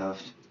with us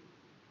cuffed?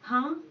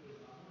 Huh?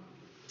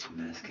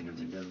 I'm asking if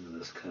they're done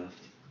with us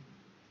cuffed.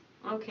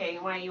 Okay,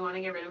 why, you wanna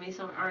get rid of me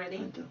already?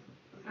 I don't.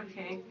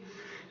 Okay.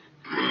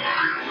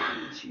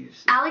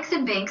 Alex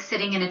and Binx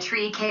sitting in a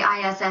tree,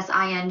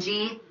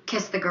 KISSING,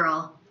 kiss the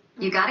girl.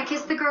 You gotta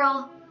kiss the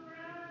girl.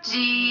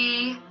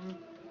 G.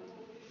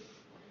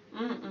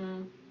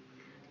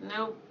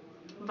 Nope.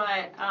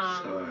 But,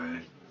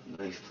 Sorry.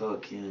 Like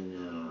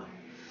fucking,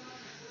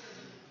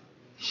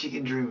 she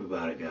can dream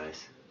about it,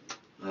 guys.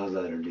 I'll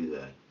let her do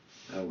that.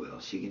 I will.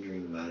 She can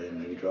dream about it and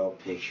maybe draw a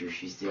picture.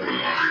 She's still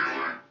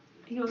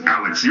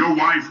Alex, your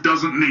wife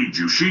doesn't need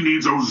you. She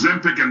needs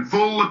Ozempic and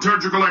full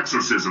liturgical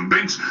exorcism.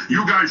 Binx,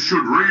 you guys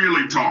should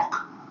really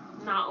talk.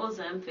 Not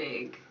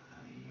Ozempic.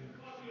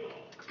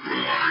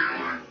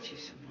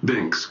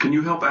 Binx, can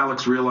you help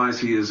Alex realize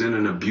he is in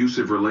an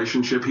abusive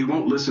relationship? He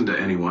won't listen to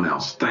anyone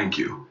else. Thank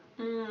you.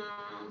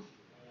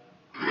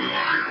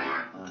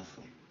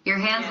 Your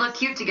hands look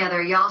cute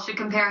together. Y'all should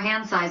compare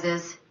hand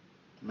sizes.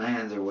 My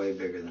hands are way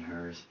bigger than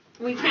hers.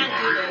 We can't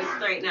do this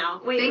right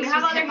now. Wait, Binx we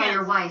have was other hit by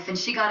your wife, and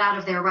she got out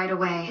of there right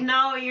away.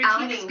 No, you're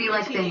Alex, cheating. be You're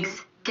like cheating.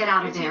 Binx. Get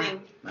out of there.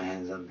 Cheating. My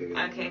hands are bigger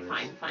than Okay,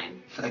 hers.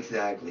 fine.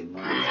 Exactly.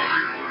 Mine's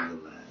are the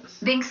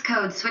last. Binx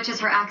code switches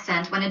her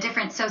accent when a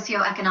different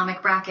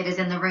socioeconomic bracket is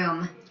in the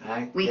room.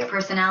 Weak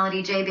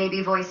personality,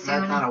 J-baby voice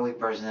soon. That's not a weak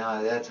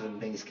personality. That's when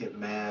Binx get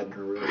mad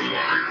or real shit like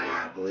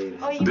that, I believe.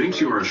 Binx,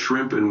 you are a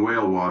shrimp in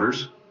whale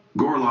waters.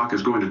 Gorlock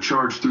is going to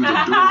charge through the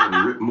door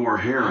and rip more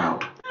hair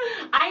out.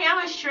 I am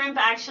a shrimp,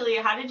 actually.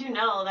 How did you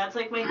know? That's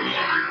like my thing.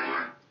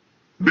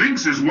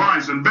 Binx is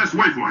wise and best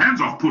waifu.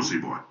 Hands off, pussy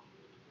boy.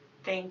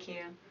 Thank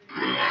you.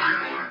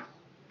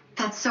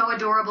 That's so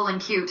adorable and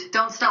cute.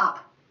 Don't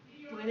stop.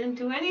 We didn't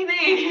do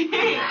anything.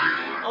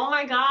 Oh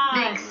my god.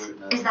 Binx,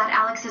 is that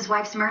Alex's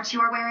wife's merch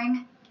you are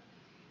wearing?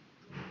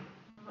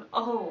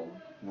 Oh.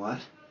 What?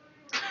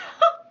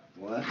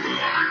 What?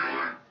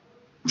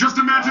 Just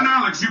imagine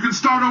Alex. You can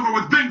start over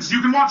with Binx.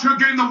 You can watch her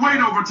gain the weight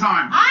over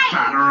time.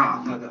 Fat her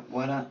up.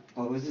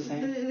 What was it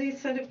saying? They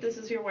said if this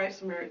is your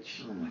wife's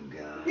merch. Oh my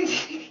god.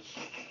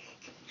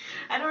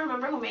 I don't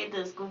remember who made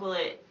this. Google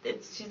it.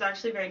 She's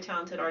actually a very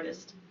talented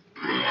artist.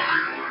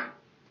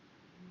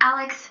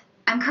 Alex,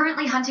 I'm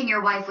currently hunting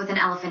your wife with an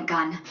elephant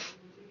gun.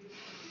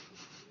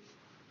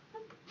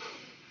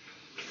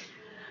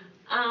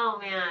 Oh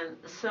man.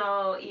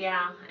 So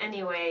yeah.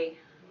 Anyway.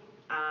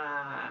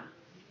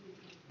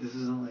 This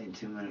is only a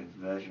 2-minute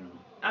confessional.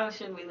 Oh,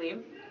 should we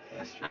leave?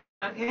 Yes.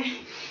 Okay.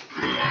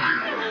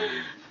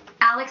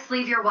 Alex,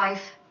 leave your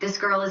wife. This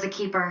girl is a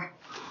keeper.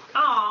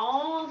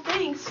 Oh,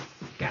 thanks,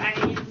 guys.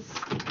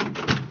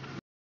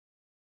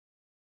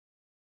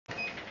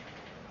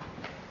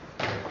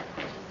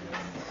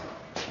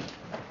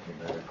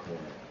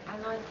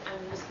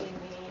 I'm just being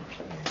mean.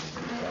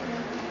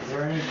 Is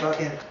there any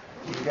fucking...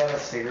 You got a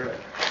cigarette?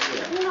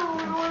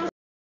 No.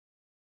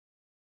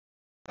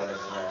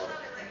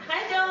 Hi,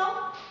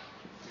 Joe.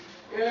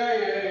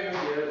 Yeah.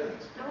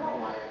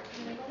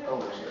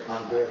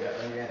 I'm good.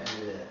 I'm gonna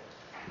do that.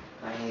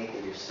 I hate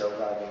that you're so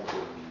goddamn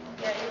cool.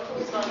 Yeah,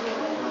 you're so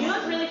fucking. You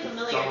look really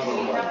familiar too.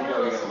 You have one of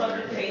those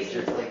fucking faces.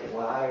 Just like,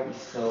 why are you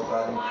so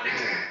goddamn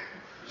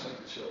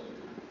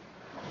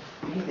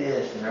cool? Do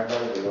this and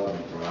everybody will love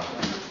me, bro.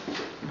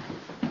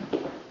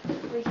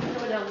 We can go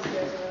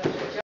downstairs or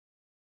whatever.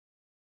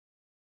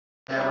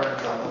 Never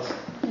comes.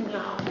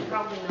 No,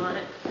 probably not.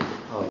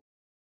 Oh.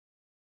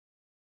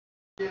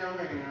 Yeah, I'm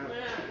hanging out.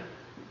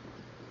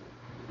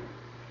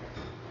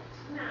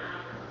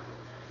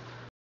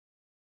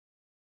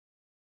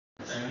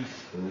 Any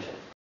food?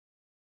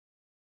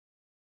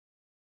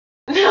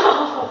 No.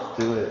 Let's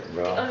do it,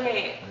 bro.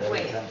 Okay,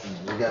 wait.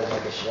 We gotta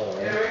make a show,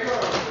 right?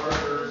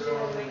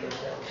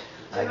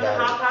 I Hot got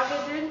it.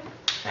 Pocket, dude?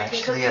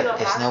 Actually,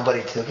 if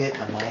nobody took it,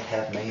 I might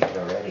have made it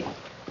already.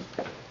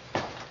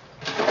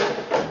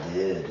 I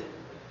did.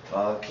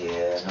 Fuck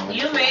yeah.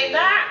 You made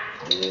that?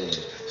 I did.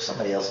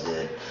 Somebody else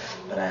did,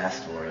 but I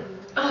asked for it.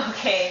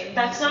 Okay,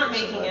 that's not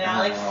making it,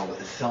 Alex. No,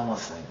 but it's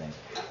almost the same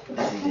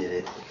thing. He did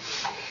it.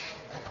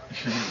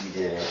 He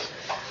did it.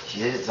 She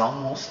did it. It's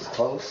almost as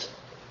close.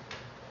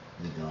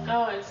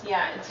 Oh,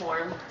 it's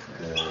warm.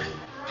 Good.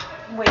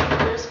 Wait,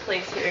 there's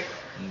plates here.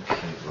 You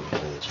cute little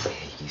bitch. I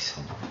hate you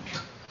so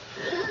much.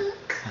 I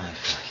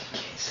fucking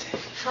can't say.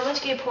 How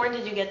much gay porn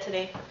did you get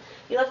today?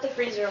 You left the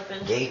freezer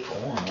open. Gay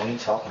porn? What are you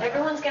talking about?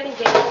 Everyone's getting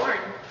gay porn.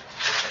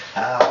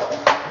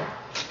 Ow.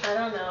 I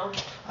don't know.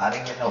 I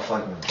didn't get no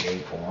fucking gay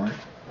porn.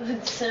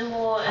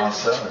 Symbol and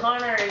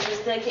Connor is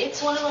just like,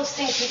 it's one of those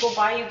things, people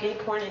buy you gay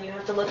porn and you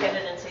have to look at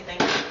it and say thank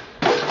you.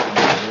 I'm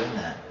not doing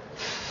that.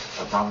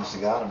 I promise to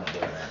God I'm not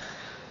doing that.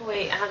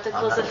 Wait, I have to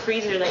close the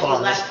freezer that you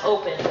left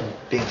open.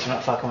 Binx, you're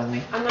not fucking with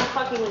me? I'm not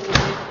fucking with you.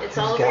 It's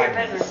all over your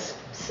bedroom.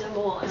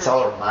 Symbol. It's all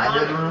over my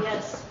bedroom?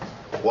 Yes.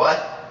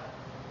 What?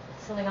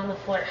 Something on the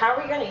floor. How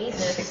are we gonna eat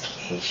this? Is this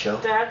a gay show?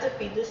 Do I have to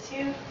feed this to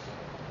you?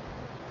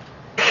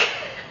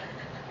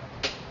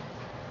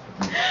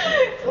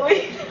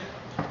 Wait.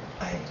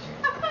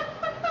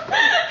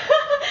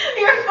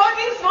 You're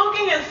fucking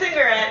smoking a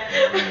cigarette.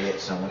 You're gonna get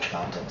so much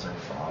content,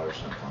 24 hours,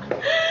 no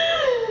fun.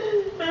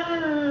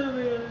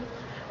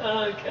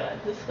 Oh god,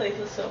 this place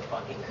is so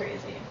fucking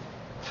crazy.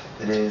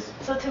 It is.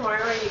 So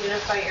tomorrow are you gonna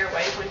fight your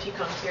wife when she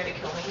comes here to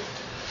kill me?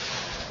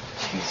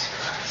 Jesus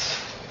Christ.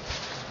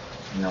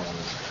 No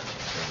one's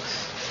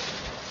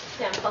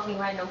Damn fucking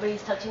right,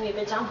 nobody's touching me,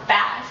 bitch. I'm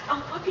fast.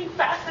 I'm fucking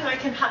fast and I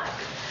can hide.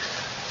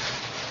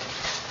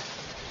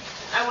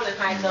 I wouldn't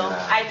hide though.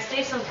 I'd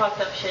say some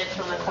fucked up shit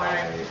from the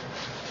corner.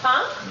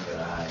 Huh?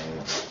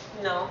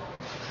 No.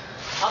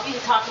 I'll be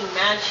talking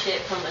mad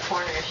shit from the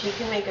corner. She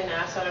can make an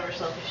ass out of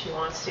herself if she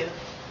wants to.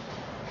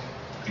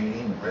 You're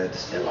eating bread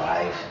still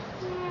alive.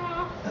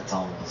 That's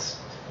almost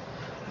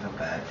not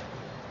bad.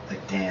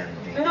 Like, damn.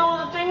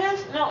 No, the thing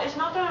is, no, it's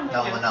not that I'm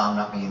No, I'm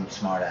not being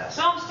smart ass.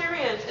 No, I'm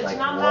serious. It's like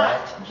not what?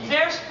 that.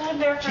 There's food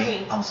there for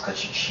me. I almost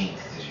cut your cheek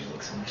because you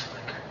look so much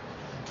like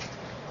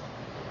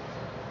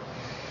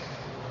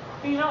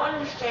her. You don't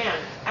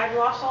understand. I've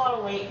lost a lot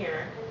of weight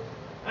here.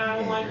 And I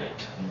don't like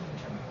it.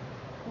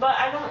 But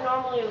I don't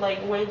normally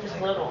like weigh this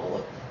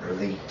little.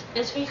 Really?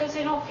 It's because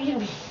they don't feed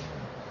me.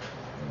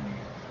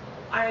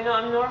 I know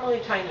I'm normally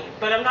tiny,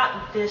 but I'm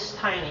not this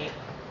tiny.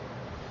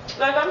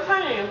 Like I'm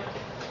tiny,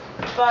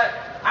 but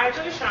I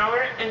took a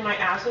shower and my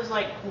ass is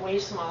like way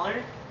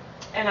smaller,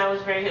 and I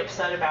was very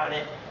upset about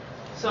it.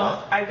 So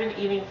what? I've been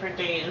eating for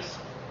days.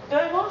 Did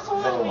I lost a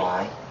lot of weight?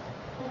 Why?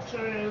 I'm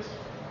serious.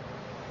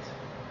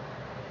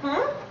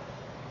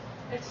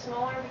 It's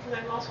smaller because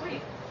I lost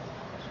weight.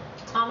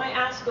 All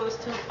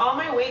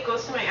my weight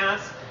goes to my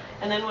ass,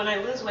 and then when I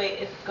lose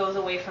weight, it goes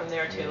away from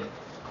there too.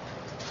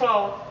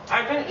 So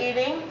I've been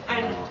eating,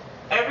 and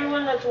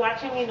everyone that's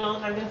watching me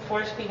knows I've been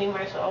force feeding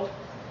myself.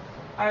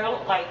 I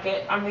don't like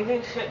it. I'm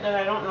eating shit that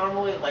I don't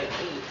normally like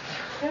to eat.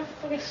 I have a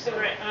fucking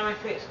cigarette on my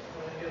face.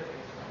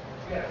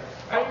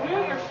 Are you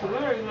doing your food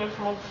or are you gonna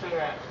smoke a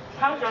cigarette?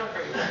 How drunk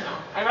are you right now?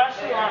 I've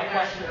asked you a lot of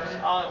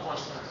questions all at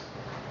once.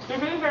 You're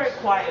being very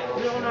quiet.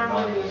 You don't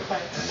normally be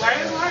quiet. Why are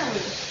you ignoring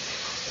me?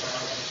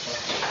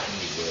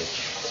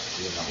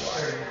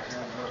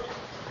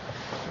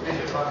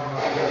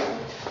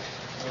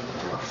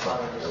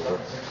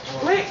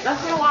 Wait,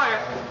 that's your water.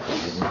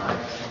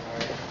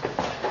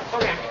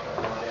 Okay.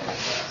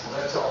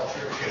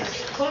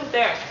 Who's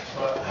there?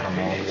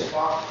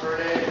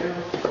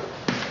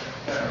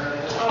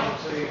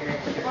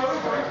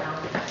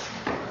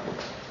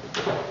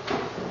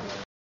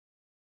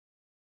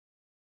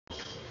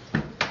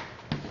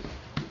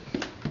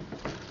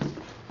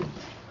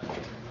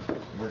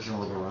 We're just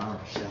gonna look around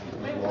for a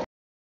second.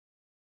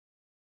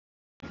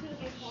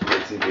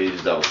 It's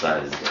pages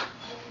double-sided.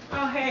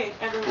 Oh, hey,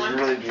 everyone.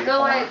 The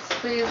lights,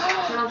 please. Turn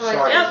off the lights.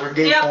 Sorry, we're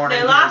gay porn.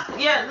 They lost.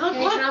 Yeah, look,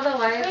 Can you turn off the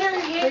lights,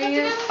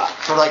 please?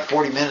 For like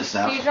 40 minutes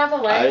now. Can you turn off the I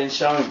lights? didn't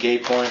show him gay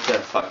porn to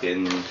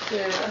fucking...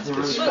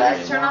 Please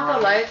turn off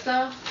the lights,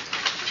 though.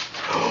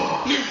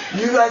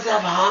 You guys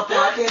have Hot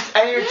Pockets?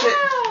 And you're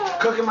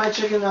cooking my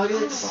chicken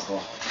nuggets?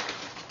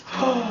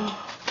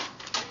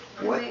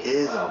 What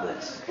is all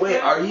this? Wait,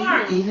 are you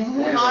eating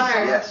this?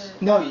 Connor. Yes.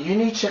 No, you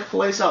need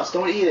Chick-fil-A sauce.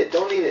 Don't eat it.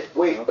 Don't eat it.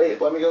 Wait,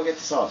 let me go get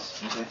the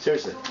sauce.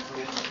 Seriously.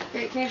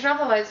 Okay, can you turn off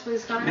the lights,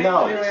 please, Connor?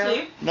 No.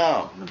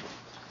 No.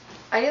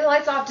 I need the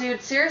lights off,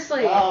 dude.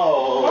 Seriously.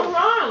 No. What's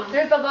wrong?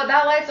 There's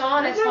that light's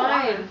on. It's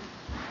fine.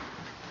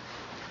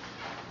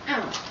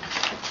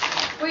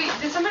 Wait,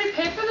 did somebody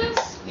pay for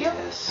this?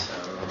 Yes.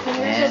 Can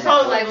you just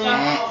turn the lights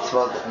off?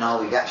 Well,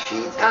 no, we got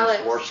sheets and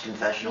Alex, forced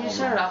confessional. Can you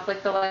turn it off,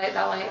 like the light,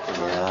 that light?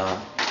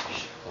 Yeah.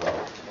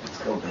 Let's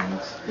go,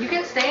 Binx. You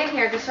can stay in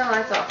here, just turn the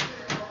lights off.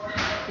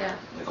 Yeah.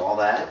 Like all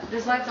that?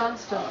 This light's on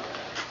still.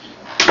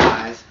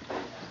 Guys.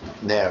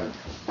 There.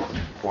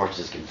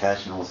 Forces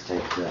confessionals,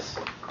 take this.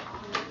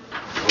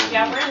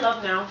 Yeah, we're in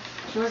love now.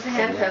 She wants the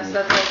handcuffs,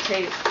 that's like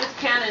tape. It's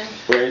canon.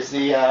 Where's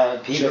the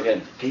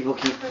chicken? People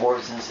keep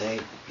forcing to say,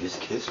 just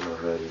kiss her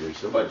already. There's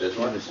so much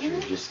chemistry.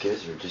 Just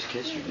kiss her. Just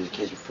kiss her. Just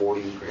kiss her.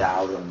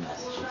 40,000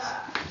 messages.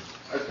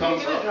 You're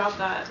gonna drop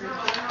that.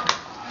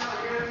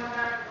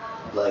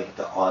 Like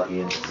the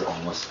audience is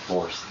almost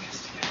forcing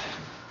us together.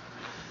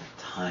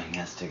 Tying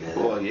us together.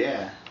 Well,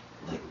 yeah.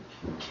 Like,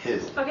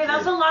 kiss. Okay,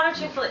 that's a lot of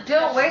Chick-fil-A.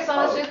 Don't waste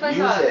all this Chick-fil-A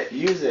sauce.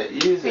 Use it.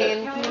 Use it.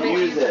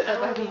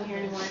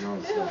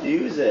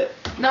 Use it.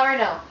 Not right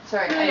now.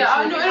 Sorry. Yeah,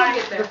 I no, just it'll need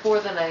get it there. before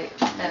the night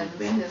ends,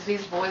 because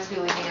these boys be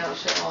leaving out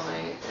shit all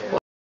night.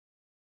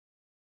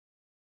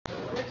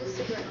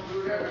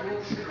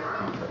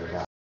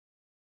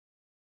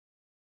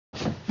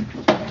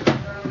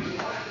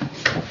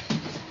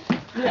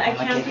 Dude, I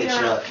can't be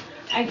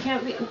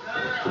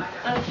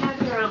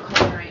around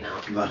Connor right now.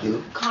 About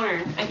who? Connor,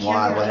 I can't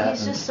Why? be What around. He's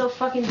happened? just so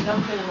fucking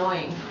dumb and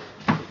annoying.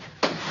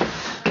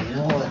 You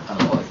know what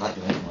I've always liked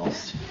the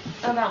most?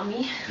 About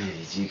me?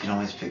 Is you can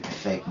always pick the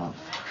fake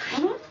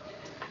motherfuckers.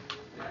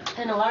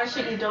 And a lot of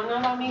shit you don't know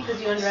about me, because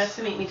you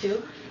underestimate me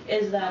too,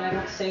 is that I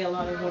don't say a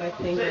lot of what I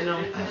think or know.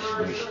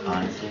 I wish,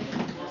 honestly.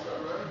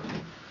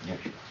 Yep.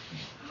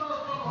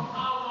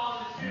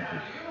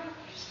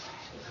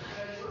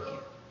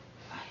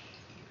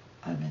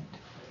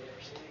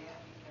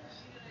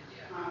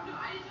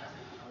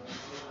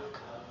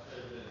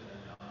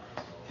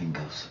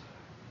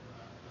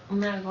 I'm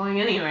not going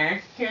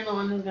anywhere. You're the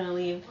one who's gonna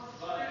leave.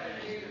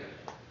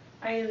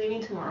 Are you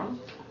leaving tomorrow?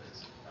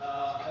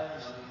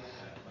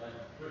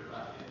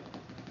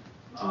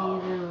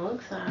 You didn't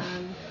look sad.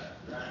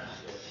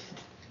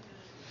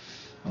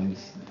 I'm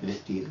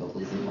 50 years old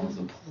and I was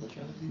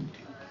apologizing to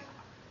you.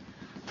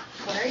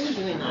 Why are you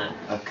doing that?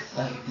 Because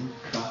I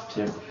dropped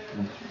it.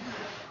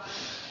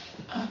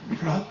 I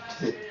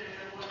dropped it.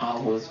 I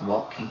was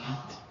walking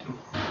out the door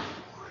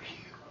for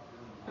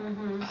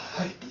you.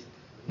 I didn't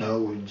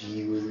know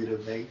G was gonna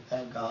make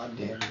that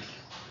goddamn deal.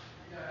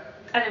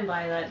 I didn't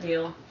buy that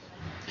deal.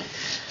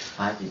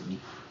 I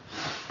didn't.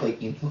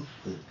 But you know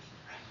it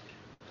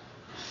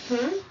wasn't me,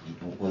 right? You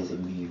know it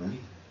wasn't me, right?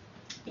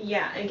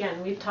 Yeah,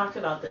 again, we've talked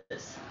about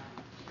this.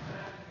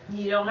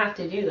 You don't have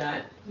to do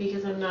that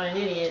because I'm not an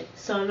idiot,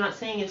 so I'm not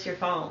saying it's your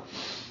fault.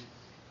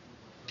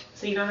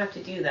 So you don't have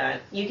to do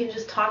that. You can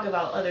just talk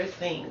about other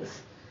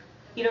things.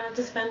 You don't have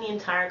to spend the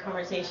entire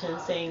conversation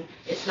saying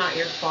it's not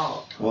your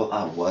fault. Well,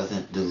 I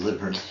wasn't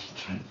deliberately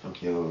trying to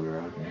fuck you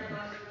over.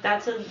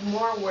 That's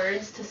more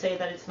words to say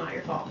that it's not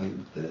your fault.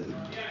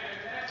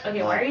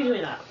 Okay, why are you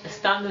doing that?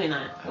 Stop doing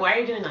that. Why are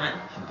you doing that?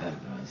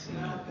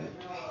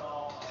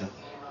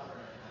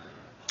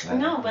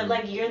 No, but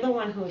like you're the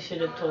one who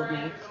should have told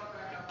me.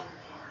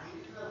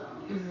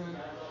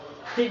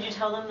 Did you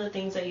tell them the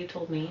things that you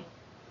told me?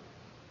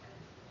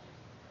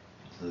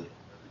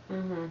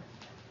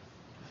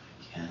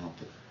 Can't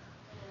help it.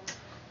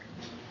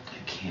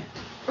 I can't.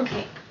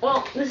 Okay,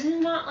 well, this is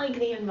not like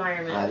the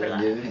environment I for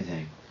that. didn't do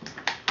anything.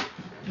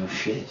 No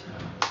shit.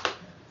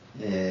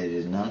 It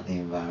is not the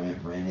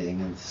environment for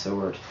anything of the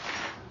sort.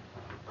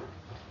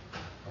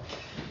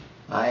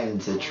 I even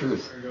said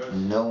truth.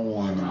 No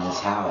one in this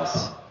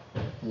house.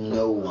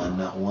 No one.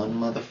 Not one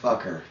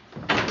motherfucker.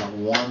 Not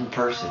one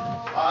person.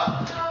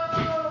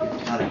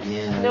 Not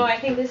again. No, I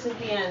think this is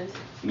the end.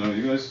 No,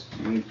 you guys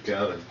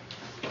got it.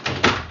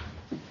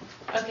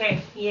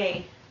 Okay,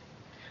 yay.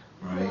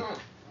 Right?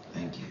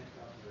 Thank you.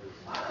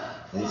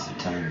 At least the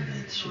time you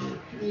that shit.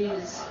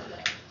 Yes.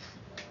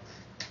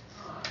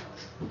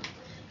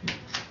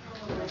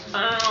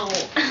 Ow.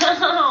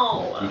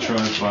 Ow. I'm trying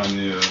to find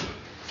the,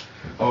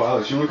 Oh,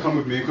 Alex, you want to come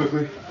with me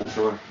quickly?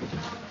 Sure.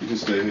 You can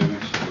stay here.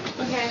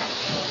 Okay.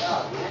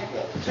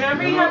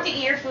 Remember, you have to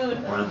eat your food.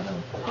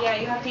 Yeah,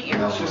 you have to eat your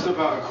food. It's just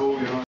about a call,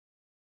 you know.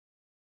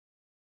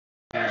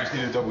 I just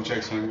need to double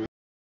check something.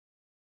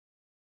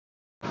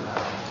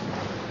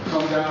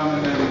 Come down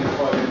and then in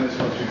 5 minutes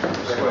once you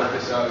sweat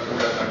this out, you can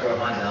go back up.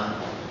 Am I done?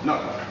 No,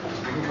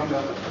 you can come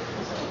down.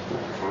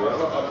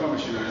 I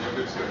promise you, you're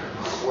good to go.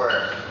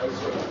 Where? I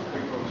swear.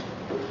 Big promise.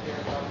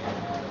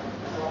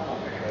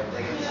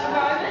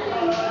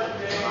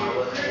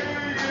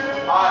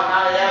 Oh,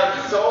 not yet.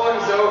 The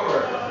song's over.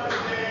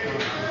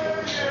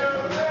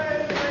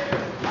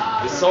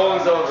 The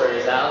song's over.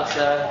 Is Alex